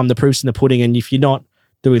same time, the proof's in the pudding. And if you're not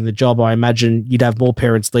doing the job, I imagine you'd have more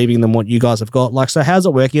parents leaving than what you guys have got. Like, so how's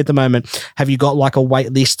it working at the moment? Have you got like a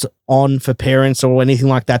wait list on for parents or anything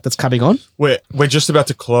like that that's coming on? We're just about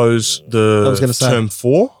to close the term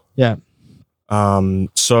 4. Yeah.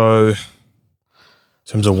 So in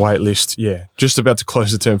terms of wait list, yeah, just about to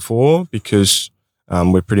close the term 4 because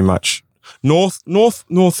we're pretty much north.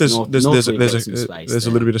 There's a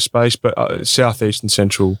little bit of space, but southeast and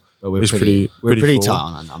central is pretty tight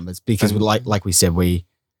on our numbers because, like we said, we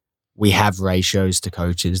have ratios to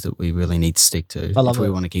coaches that we really need to stick to if we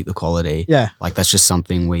want to keep the quality. Yeah. Like, that's just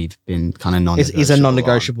something we've been kind of non-negotiable. Is a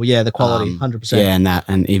non-negotiable, yeah, the quality, 100%. Yeah,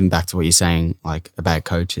 and even back to what you're saying, like, about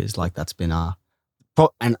coaches, like, that's been and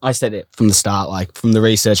I said it from the start, like, from the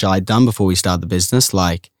research I'd done before we started the business,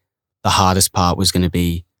 like, the hardest part was going to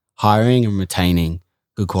be hiring and retaining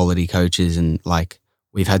good quality coaches. And, like,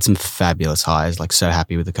 we've had some fabulous hires, like, so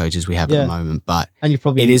happy with the coaches we have at the moment. But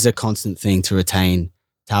it is a constant thing to retain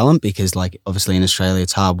talent because, like, obviously in Australia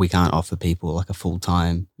it's hard. We can't offer people like a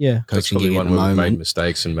full-time coaching gig at the moment. We've made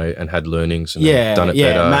mistakes and had learnings and done it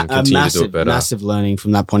better and continue to do it better. Massive learning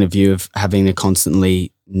from that point of view of having to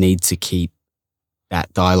constantly need to keep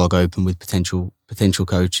that dialogue open with potential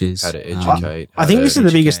coaches. How to educate. I think this is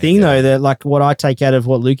the biggest thing though, that like what I take out of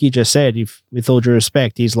what Lukey just said, if with all due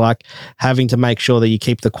respect, is like having to make sure that you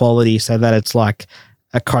keep the quality so that it's like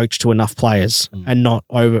a coach to enough players and not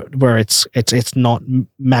over where it's not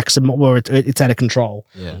maximum, where it's out of control.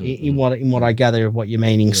 Yeah. In what I gather of what you're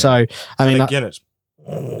meaning. Yeah. So I mean, again,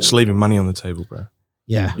 it's leaving money on the table, bro.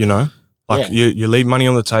 Yeah. You know? Like you leave money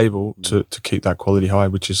on the table to keep that quality high,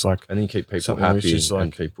 which is like, and then you keep people happy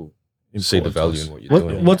and people see the value in what you're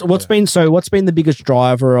doing. What's been the biggest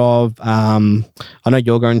driver of? I know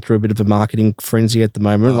you're going through a bit of a marketing frenzy at the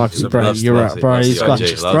moment. Bro.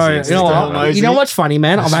 You know what's funny,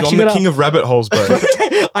 man? I'm the king of rabbit holes, bro.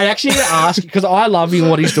 I actually gonna ask because I love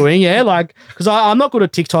what he's doing. Yeah, like because I'm not good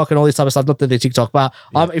at TikTok and all this type of stuff. Not that they're TikTok, but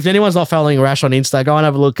if anyone's not following Rash on Insta, go and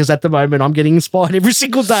have a look because at the moment I'm getting inspired every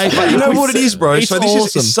single day. But you know what it is, bro? So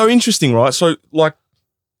this is so interesting, right? So like,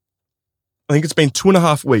 I think it's been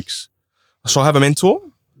 2.5 weeks. So I have a mentor,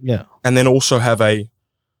 and then also have a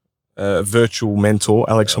virtual mentor,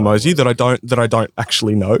 Alex Hormozy, that I don't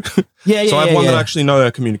actually know. So I have one that I actually know I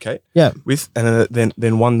communicate with, and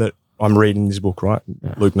then one that I'm reading this book, right?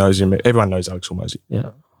 Yeah. Luke knows him. Everyone knows Alex Hormozy. Yeah.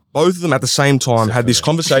 Both of them at the same time had this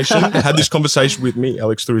conversation with me,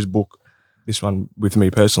 Alex, through his book. This one with me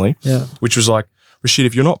personally, which was like, Rashid,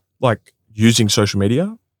 if you're not like using social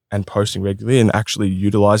media and posting regularly and actually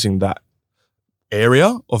utilizing that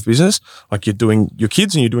area of business, like you're doing your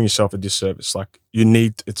kids and you're doing yourself a disservice. Like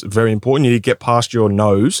it's very important. You need to get past your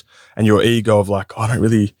nose and your ego of like, I don't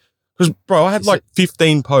really, because bro, I had like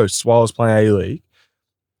 15 posts while I was playing A-League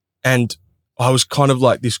and I was kind of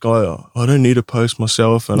like this guy, I don't need to post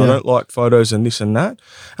myself and I don't like photos and this and that.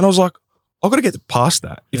 And I was like, I've got to get past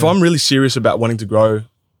that. If I'm really serious about wanting to grow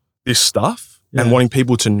this stuff and wanting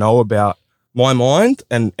people to know about my mind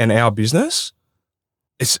and our business,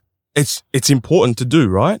 it's important to do,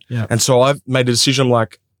 right? Yeah. And so I've made a decision,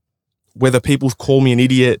 like, whether people call me an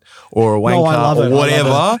idiot or a wanker or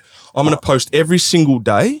whatever, I'm going to post every single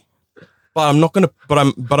day, but I'm not going to.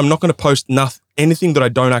 But I'm not going to post anything that I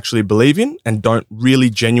don't actually believe in and don't really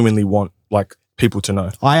genuinely want like people to know.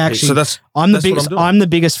 I'm the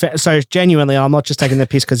biggest. So genuinely, I'm not just taking the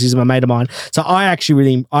piss because he's a mate of mine. So I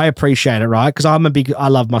appreciate it, right? Because I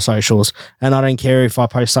love my socials, and I don't care if I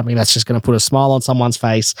post something that's just going to put a smile on someone's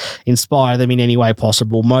face, inspire them in any way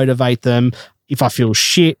possible, motivate them. if I feel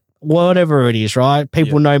shit, whatever it is, right?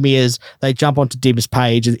 People know me as they jump onto Dib's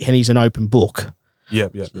page and he's an open book. Yeah.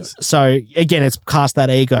 So again, it's cast that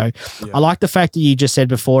ego. I like the fact that you just said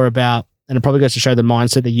before about, and it probably goes to show the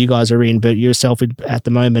mindset that you guys are in, but yourself at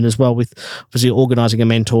the moment as well with obviously organising a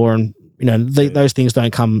mentor and, those things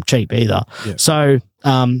don't come cheap either. Yeah. So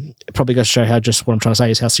it probably goes to show how just what I'm trying to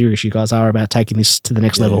say is how serious you guys are about taking this to the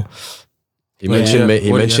next level. He mentioned me.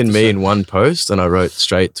 He mentioned me in one post, and I wrote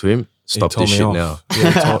straight to him, "Stop this shit now."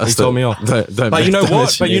 Yeah, he told me off.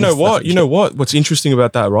 But you know what? What's interesting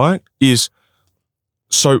about that, right? Is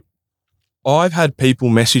so I've had people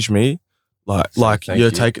message me like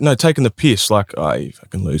you're taking the piss, like, oh, you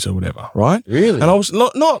fucking loser, whatever, right? Really? And I was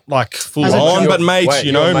not like full on, but mates,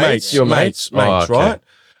 mates, right?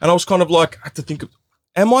 And I was kind of like, I had to think of,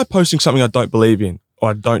 am I posting something I don't believe in, or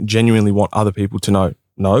I don't genuinely want other people to know?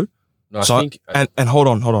 No. So I think, and hold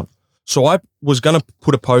on. So I was going to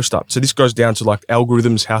put a post up. So this goes down to like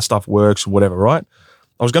algorithms, how stuff works, or whatever, right?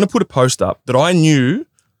 I was going to put a post up that I knew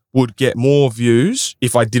would get more views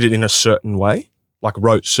if I did it in a certain way, like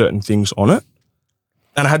wrote certain things on it.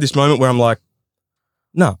 And I had this moment where I'm like,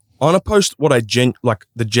 no, I want to post what like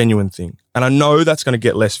the genuine thing. And I know that's going to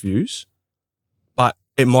get less views, but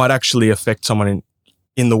it might actually affect someone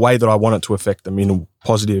in the way that I want it to affect them, in a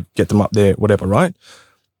positive, get them up there, whatever, right?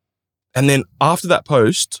 And then after that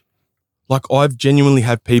post, like I've genuinely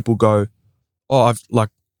had people go, oh,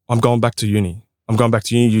 I'm going back to uni.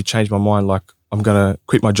 You changed my mind. Like I'm going to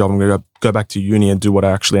quit my job. I'm going to go back to uni and do what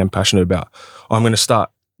I actually am passionate about. I'm going to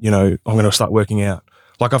start working out.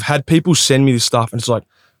 Like I've had people send me this stuff and it's like,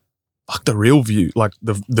 fuck the real view, like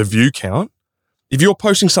the view count. If you're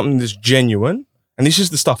posting something that's genuine, and this is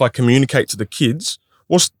the stuff I communicate to the kids,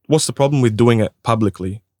 what's the problem with doing it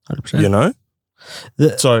publicly? 100%.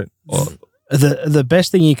 The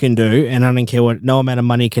best thing you can do, and I don't care what, no amount of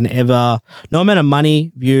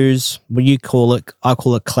money, views, what you call it, I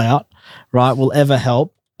call it clout, right, will ever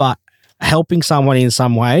help. But helping someone in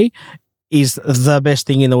some way is the best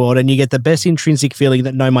thing in the world, and you get the best intrinsic feeling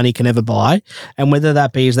that no money can ever buy. And whether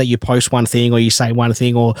that be is that you post one thing or you say one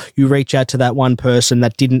thing or you reach out to that one person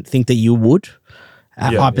that didn't think that you would,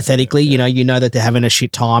 hypothetically, you know that they're having a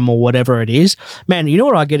shit time or whatever it is. Man, you know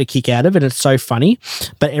what I get a kick out of? And it's so funny,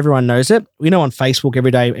 but everyone knows it. On Facebook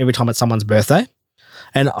every day, every time it's someone's birthday.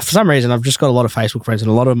 And for some reason, I've just got a lot of Facebook friends and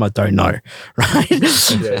a lot of them I don't know,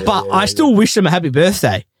 right? But I still wish them a happy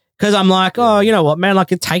birthday because I'm like, oh, you know what, man,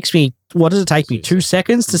 like it takes me, what does it take me, 2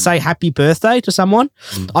 seconds to say happy birthday to someone?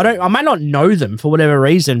 I might not know them for whatever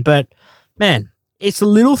reason, but man, it's the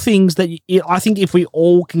little things that I think if we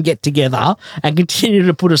all can get together and continue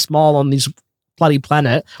to put a smile on this bloody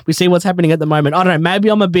planet, we see what's happening at the moment. I don't know, maybe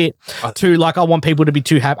I'm a bit too like, I want people to be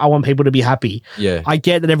too happy. I want people to be happy. Yeah. I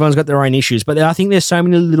get that everyone's got their own issues, but I think there's so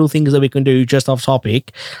many little things that we can do just off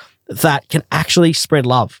topic that can actually spread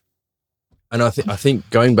love. And I think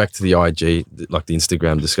going back to the IG, like the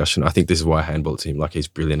Instagram discussion, I think this is why I handball team, like he's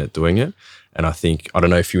brilliant at doing it. And I think, I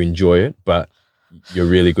don't know if you enjoy it, but you're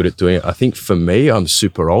really good at doing it. I think for me, I'm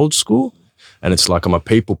super old school and it's like I'm a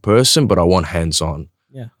people person, but I want hands-on.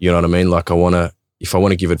 Yeah. You know what I mean? Like if I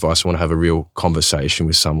want to give advice, I want to have a real conversation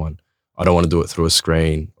with someone. I don't want to do it through a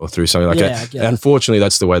screen or through something like that. Unfortunately,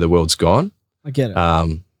 that's the way the world's gone. I get it.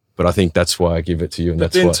 But I think that's why I give it to you. And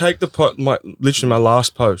but then take literally my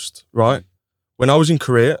last post, right? When I was in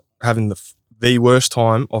Korea, having the worst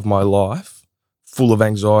time of my life, full of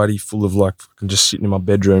anxiety, full of like just sitting in my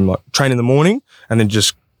bedroom, like train in the morning and then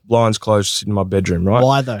just blinds closed, sitting in my bedroom, right?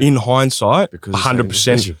 Why though? In hindsight,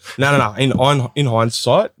 100%. No. In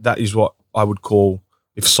hindsight, that is what I would call,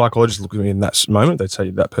 if psychologists look at me in that moment, they'd say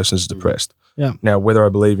that person's depressed. Yeah. Now, whether I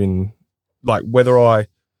believe in, like, whether I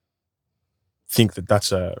think that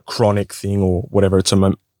that's a chronic thing or whatever,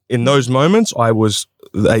 in those moments, I was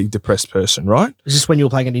a depressed person, right? Is this when you were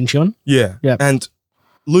playing at Incheon? Yeah. And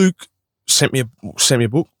Luke sent me a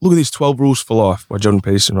book. Look at these 12 Rules for Life by Jordan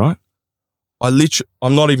Peterson, right?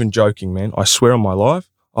 I'm not even joking, man. I swear on my life.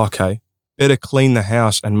 Okay, better clean the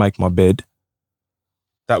house and make my bed.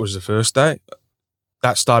 That was the first day.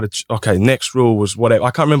 That started, okay, next rule was whatever.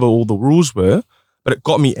 I can't remember all the rules were, but it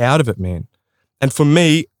got me out of it, man. And for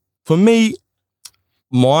me,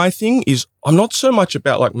 my thing is I'm not so much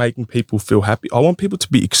about like making people feel happy. I want people to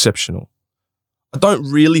be exceptional. I don't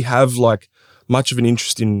really have like much of an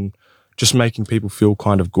interest in just making people feel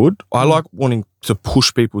kind of good. I like wanting to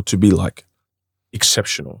push people to be like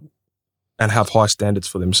exceptional and have high standards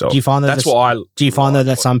for themselves. Do you find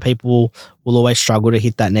that some people will always struggle to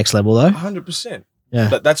hit that next level though? 100%. Yeah.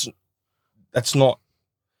 That's not,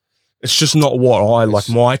 it's just not what I like,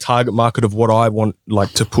 my target market of what I want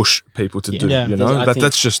like to push people to do, you know?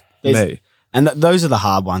 That's just me. And those are the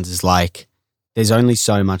hard ones. Is like, there's only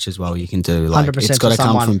so much as well you can do. Like, 100% it's got to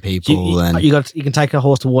come from people. You can take a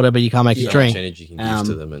horse to water, but you can't make it drink. Energy you can give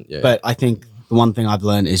to them, but I think the one thing I've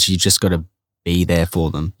learned is you just got to be there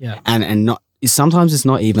for them. Yeah. And not sometimes it's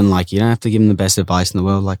not even like you don't have to give them the best advice in the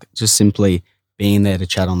world. Like just simply being there to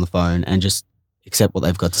chat on the phone and just accept what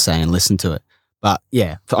they've got to say and listen to it. But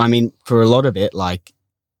yeah, for a lot of it, like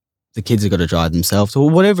the kids have got to drive themselves or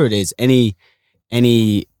whatever it is, any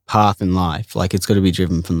path in life, like it's got to be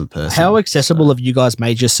driven from the person. How accessible have you guys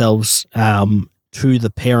made yourselves to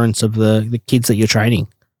the parents of the kids that you're training?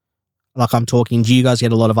 Like I'm talking, do you guys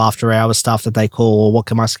get a lot of after hours stuff that they call, or what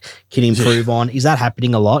can my kid improve on? Is that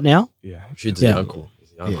happening a lot now? Yeah. She's the uncle.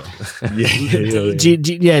 Yeah.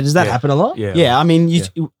 Does that happen a lot? Yeah. I mean,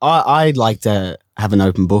 I'd like to have an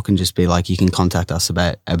open book and just be like, you can contact us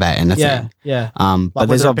about anything. Yeah. But Like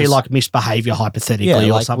there's whether it be like misbehavior hypothetically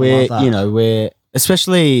or like something like that. We're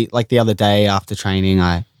especially like the other day after training,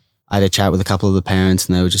 I had a chat with a couple of the parents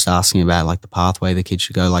and they were just asking about like the pathway the kids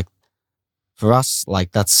should go. Like for us,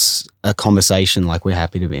 like that's a conversation like we're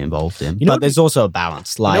happy to be involved in. But there's also a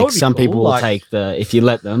balance. Like some people will take if you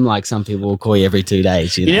let them, like some people will call you every 2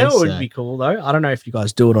 days. You know what would be cool though? I don't know if you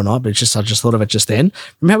guys do it or not, but I just thought of it just then.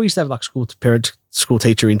 Remember how we used to have like school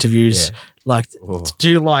teacher interviews, like to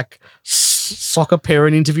do like soccer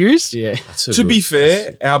parent interviews? Yeah. To be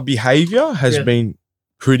fair, our behaviour has been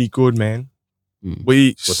pretty good, man.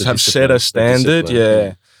 We have set a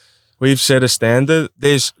standard. We've set a standard.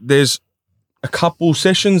 There's a couple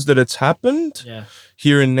sessions that it's happened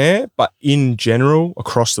here and there, but in general,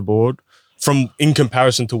 across the board, in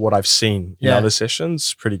comparison to what I've seen in other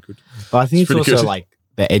sessions, pretty good. But I think it's also good. Like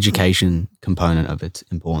the education component of it's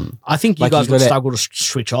important. I think you guys would struggle to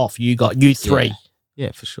switch off. You three.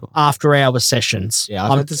 Yeah, for sure. After hour sessions. Yeah,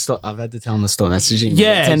 I've had to tell him to start messaging.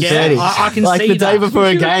 Yeah, 10:30. I can like see the day before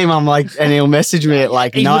a game, I'm like, and he'll message me at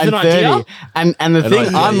like 9:30. And the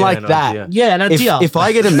thing, I'm like that. Yeah, an idea. If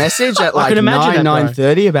I get a message at like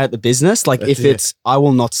 9:30 about the business, like I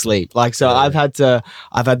will not sleep. Like so, I've had to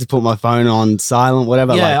put my phone on silent,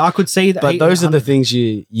 whatever. Yeah, like, I could see that. But those are the things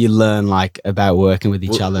you learn like about working with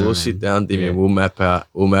each other. We'll sit down, Dimmy, and we'll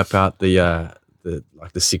map out the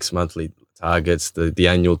 6 monthly targets, the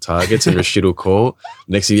annual targets, and Rashid will call.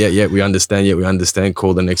 Next thing, we understand.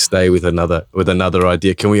 Call the next day with another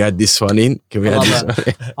idea. Can we add this one in? Can we add this one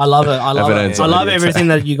in? I love it. I love everything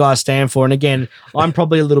that you guys stand for. And again, I'm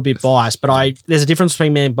probably a little bit biased, but there's a difference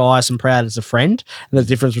between being biased and proud as a friend, and there's a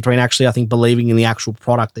difference between actually, I think, believing in the actual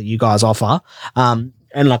product that you guys offer. And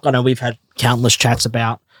like I know we've had countless chats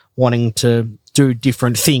about wanting to do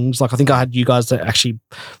different things. Like I think I had you guys actually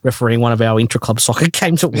refereeing one of our intra-club soccer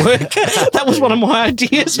games at work. That was one of my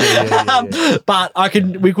ideas. But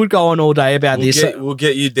we could go on all day about this. We'll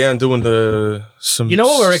get you down doing some. You know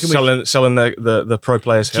what I reckon? Selling the pro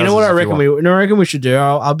players. Do you know what I reckon? I reckon we should do.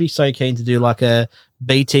 I'll be so keen to do like a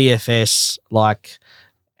Btfs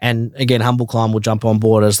and again, Humble Climb will jump on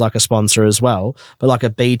board as like a sponsor as well. But like a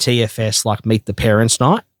Btfs, like meet the parents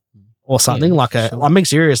night. Or something I'm being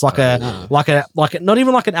serious, like a not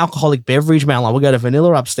even like an alcoholic beverage, man. Like we'll go to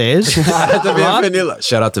Vanilla upstairs. Vanilla.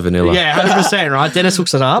 Shout out to Vanilla. Yeah, 100%, right? Dennis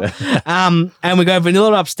hooks it up. And we go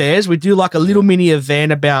Vanilla upstairs. We do like a little mini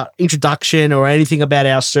event about introduction or anything about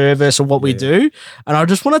our service or what we do. And I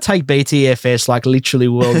just want to take Btfs like literally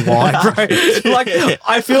worldwide, bro. Like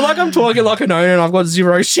I feel like I'm talking like an owner and I've got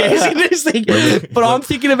 0 shares in this thing. But I'm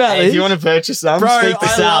thinking about this. If you want to purchase some, bro, speak to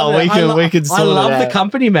Sal. We can sort it out. I love the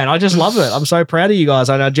company, man. I just love it. I'm so proud of you guys,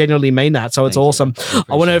 and I genuinely mean that. So it's awesome.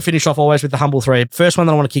 I want to finish off always with the humble 3. First one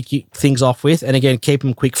that I want to kick things off with, and again, keep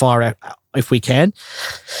them quick fire if we can.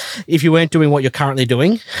 If you weren't doing what you're currently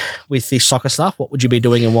doing with this soccer stuff, what would you be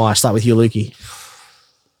doing and why? Start with you, Lukey.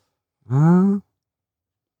 You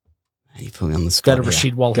put me on the spot. Go to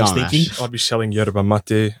Rashid while he's thinking. I'd be selling yerba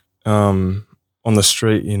mate on the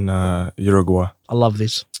street in Uruguay. I love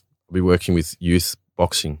this. I'll be working with youth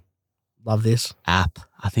boxing. Love this. App.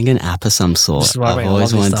 I think an app of some sort. I've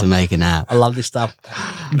always wanted to make an app. I love this stuff.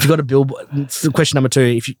 If you've got a billboard, question number 2,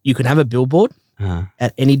 if you can have a billboard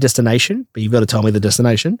at any destination, but you've got to tell me the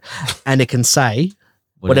destination, and it can say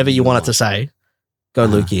whatever you want it to say, go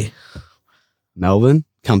Lukey. Melbourne,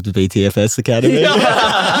 come to Btfs Academy.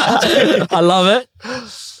 I love it.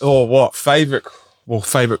 Or what? Favorite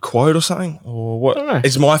quote or something? Or what?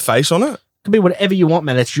 Is my face on it? Could be whatever you want,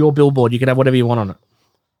 man. It's your billboard. You can have whatever you want on it.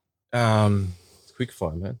 Quick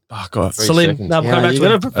fire, man. Oh, God. Salim, come back to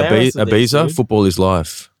Ibiza, football is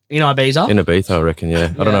life. In Ibiza? In Ibiza, I reckon,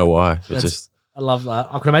 yeah. I don't know why. It's just... I love that.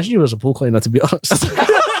 I could imagine you as a pool cleaner, to be honest.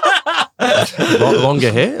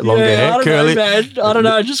 Longer hair, I don't curly. know, man. I don't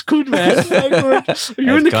know. I just could, man.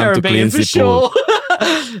 You're in the Caribbean for sure.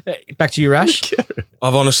 Back to you, Rash.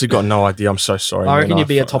 I've honestly got no idea. I'm so sorry. I reckon you'd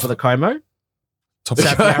be at top of the Como. Top of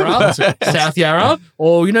South Yarra, South Yarra,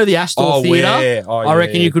 or the Astor Theatre. I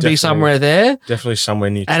reckon you could be somewhere there. Definitely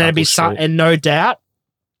somewhere near. And it'd be and no doubt,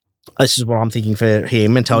 this is what I'm thinking for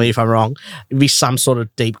him. And tell me if I'm wrong. It'd be some sort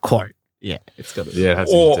of deep quote. Yeah, it's got to be. Yeah,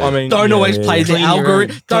 don't always play the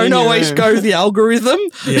algorithm. Don't always go the algorithm.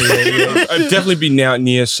 Yeah. I'd definitely be now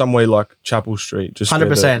near somewhere like Chapel Street, just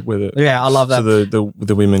 100% with it. Yeah, I love that. So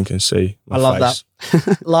the women can see. I love face.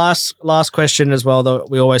 that. Last question as well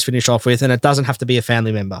that we always finish off with, and it doesn't have to be a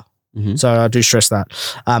family member. Mm-hmm. So I do stress that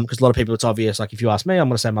because a lot of people, it's obvious. Like if you ask me, I'm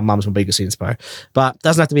going to say my mum's my biggest inspo, but it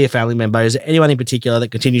doesn't have to be a family member. Is there anyone in particular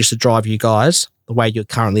that continues to drive you guys the way you're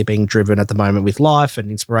currently being driven at the moment with life and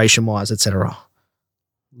inspiration wise, etc.?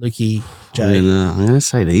 Lukey, Jay. I'm going to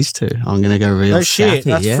say these two. I'm going to go real shit.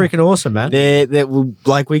 That's freaking awesome, man. They're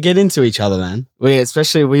like we get into each other, man. We've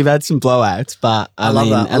had some blowouts, but I love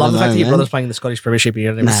that. I love the fact that your brother's playing the Scottish Premiership and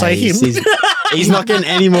you don't even say him. He's not getting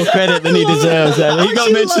any more credit than he deserves. He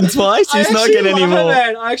got mentioned twice. He's not getting any more.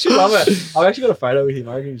 I actually love it. I've actually got a photo with him.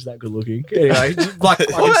 I reckon he's that good looking. Anyway, what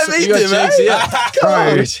about me,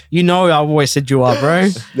 bro? You know, I've always said you are, bro.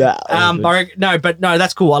 No, no,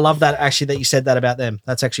 that's cool. I love that actually that you said that about them.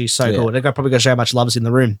 That's actually so cool. They're probably going to show how much love's in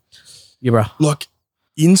the room. Yeah, bro. Like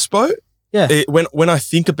inspo. Yeah. When I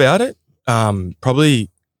think about it,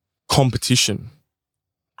 probably competition.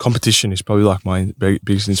 Competition is probably like my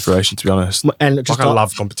biggest inspiration, to be honest. And just I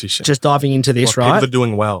love competition. Just diving into this, right? People are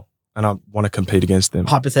doing well, and I want to compete against them.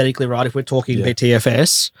 Hypothetically, right? If we're talking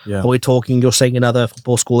Btfs, are we talking you're seeing another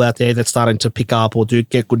football school out there that's starting to pick up or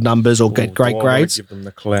get good numbers or get great grades? Give them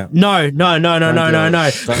the clout. No. I'm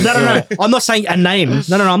not saying a name.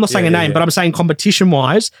 No. I'm not saying a name, but I'm saying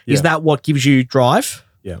competition-wise, is that what gives you drive?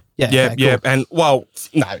 Yeah. Okay, cool. And well,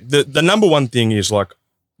 no, the number one thing is like,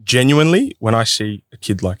 genuinely, when I see a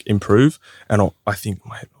kid like improve, and I think,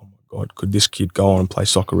 mate, oh my God, could this kid go on and play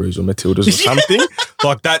Socceroos or Matildas or something?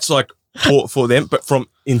 Like that's like for them. But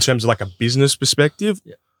in terms of like a business perspective,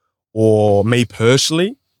 or me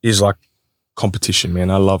personally, is like competition, man.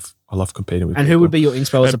 I love competing with. And people. Who would be your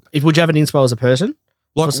inspo? Would you have an inspo as a person?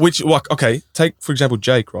 Okay, take for example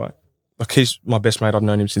Jake, right? Like he's my best mate. I've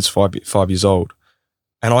known him since 5 years old,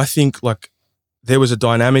 and I think like there was a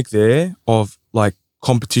dynamic there of like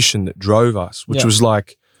competition that drove us, which was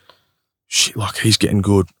like, shit, like he's getting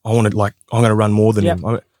good. I'm going to run more than him.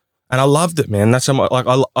 And I loved it, man. That's how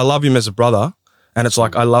I love him as a brother. And it's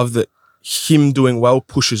like, I love that him doing well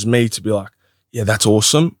pushes me to be like, yeah, that's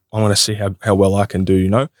awesome. I want to see how well I can do, you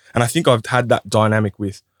know? And I think I've had that dynamic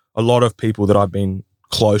with a lot of people that I've been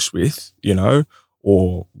close with, you know,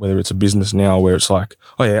 or whether it's a business now where it's like,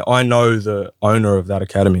 oh yeah, I know the owner of that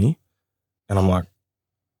academy. And I'm like,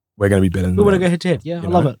 we're going to be better than that. We want to go head to head. Yeah, I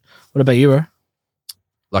love it. What about you, bro?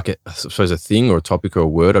 Like, I suppose a thing or a topic or a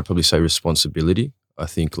word, I'd probably say responsibility. I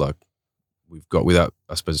think like we've got, without,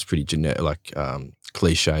 I suppose it's pretty generic, like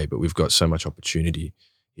cliche, but we've got so much opportunity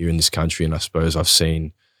here in this country. And I suppose I've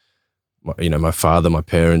seen, my father, my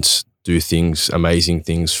parents do things, amazing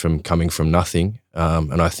things coming from nothing.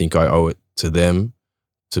 And I think I owe it to them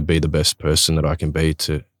to be the best person that I can be,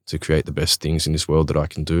 to create the best things in this world that I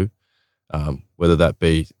can do. Whether that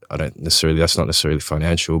be, that's not necessarily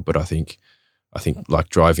financial, but I think like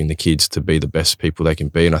driving the kids to be the best people they can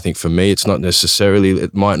be. And I think for me, it might not necessarily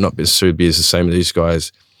be as the same as these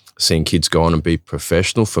guys seeing kids go on and be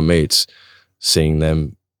professional. For me, it's seeing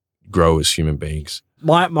them grow as human beings.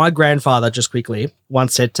 My grandfather, just quickly,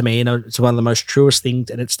 once said to me, it's one of the most truest things,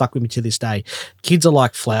 and it stuck with me to this day. Kids are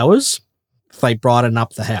like flowers. They brighten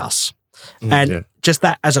up the house. Just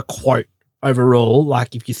that as a quote overall,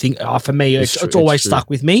 like if you think, for me, it's always stuck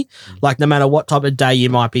with me. Like no matter what type of day you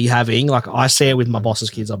might be having, like I see it with my boss's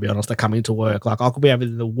kids, I'll be honest, they're coming to work. Like I could be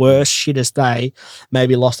having the worst, shittest day,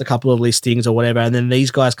 maybe lost a couple of listings or whatever. And then these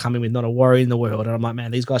guys come in with not a worry in the world. And I'm like, man,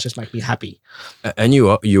 these guys just make me happy. And you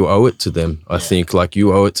owe it to them. I think like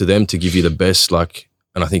you owe it to them to give you the best, like,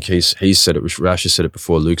 and I think he's said it, Rash has said it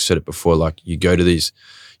before, Luke said it before, like you go to these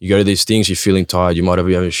things, you're feeling tired, you might have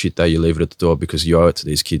a shit day, you leave it at the door because you owe it to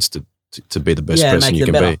these kids to be the best person you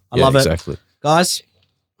can be. I love it. Exactly. Guys,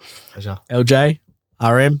 LJ,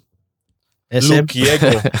 RM, SM. Luke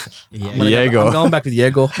Yego. I'm going back with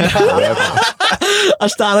Yego. I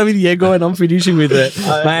started with Yego and I'm finishing with it.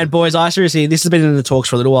 Man, boys, this has been in the talks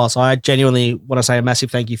for a little while, so I genuinely want to say a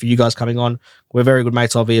massive thank you for you guys coming on. We're very good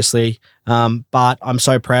mates, obviously, but I'm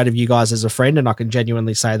so proud of you guys as a friend, and I can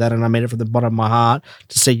genuinely say that, and I mean it from the bottom of my heart,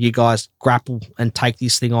 to see you guys grapple and take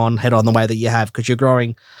this thing on head on the way that you have, because you're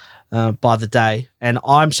growing by the day. And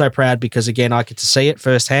I'm so proud because, again, I get to see it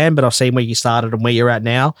firsthand, but I've seen where you started and where you're at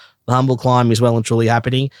now. The humble climb is well and truly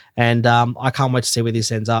happening. And I can't wait to see where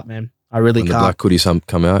this ends up, man. I really when can't. the black hoodies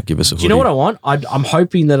come out, give us a hoodie. Do you know what I want? I'm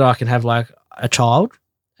hoping that I can have like a child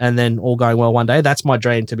and then all going well one day. That's my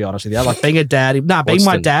dream, to be honest with you. Like being a dad. Being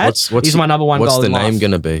my dad is my number one goal in life. What's the name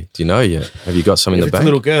going to be? Do you know yet? Have you got some in the If bank? it's a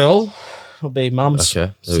little girl, it'll be Mum's.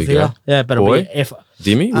 Okay, there we Sophia. go. Yeah, but Boy? it'll be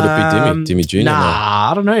Dimmy? Would it be Dimmy? Dimmy Jr.? Nah, No.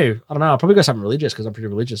 I don't know. I'll probably go something religious because I'm pretty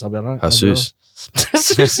religious. I'll be honest. Jesus.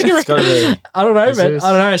 It's gotta be. I don't know, man. Jesus.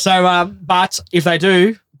 I don't know. So, but if they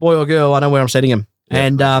do, boy or girl, I know where I'm setting them. Yeah.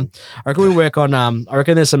 And I reckon we work on. I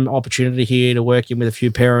reckon there's some opportunity here to work in with a few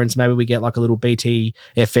parents. Maybe we get like a little Btfs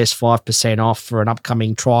 5% off for an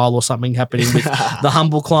upcoming trial or something happening with the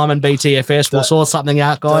humble climb and Btfs. We'll sort something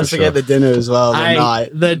out, guys. Don't forget the dinner as well. Hey,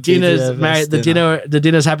 night. the dinners, mate. The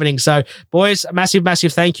dinner's happening. So, boys, massive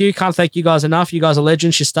thank you. Can't thank you guys enough. You guys are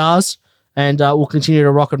legends. You're stars, and we'll continue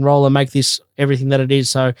to rock and roll and make this everything that it is.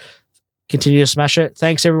 So, continue to smash it.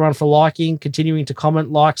 Thanks everyone for liking, continuing to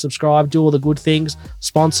comment, like, subscribe, do all the good things.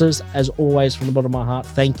 Sponsors, as always, from the bottom of my heart,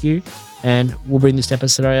 thank you. And we'll bring this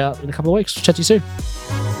episode out in a couple of weeks. Chat to you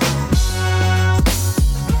soon.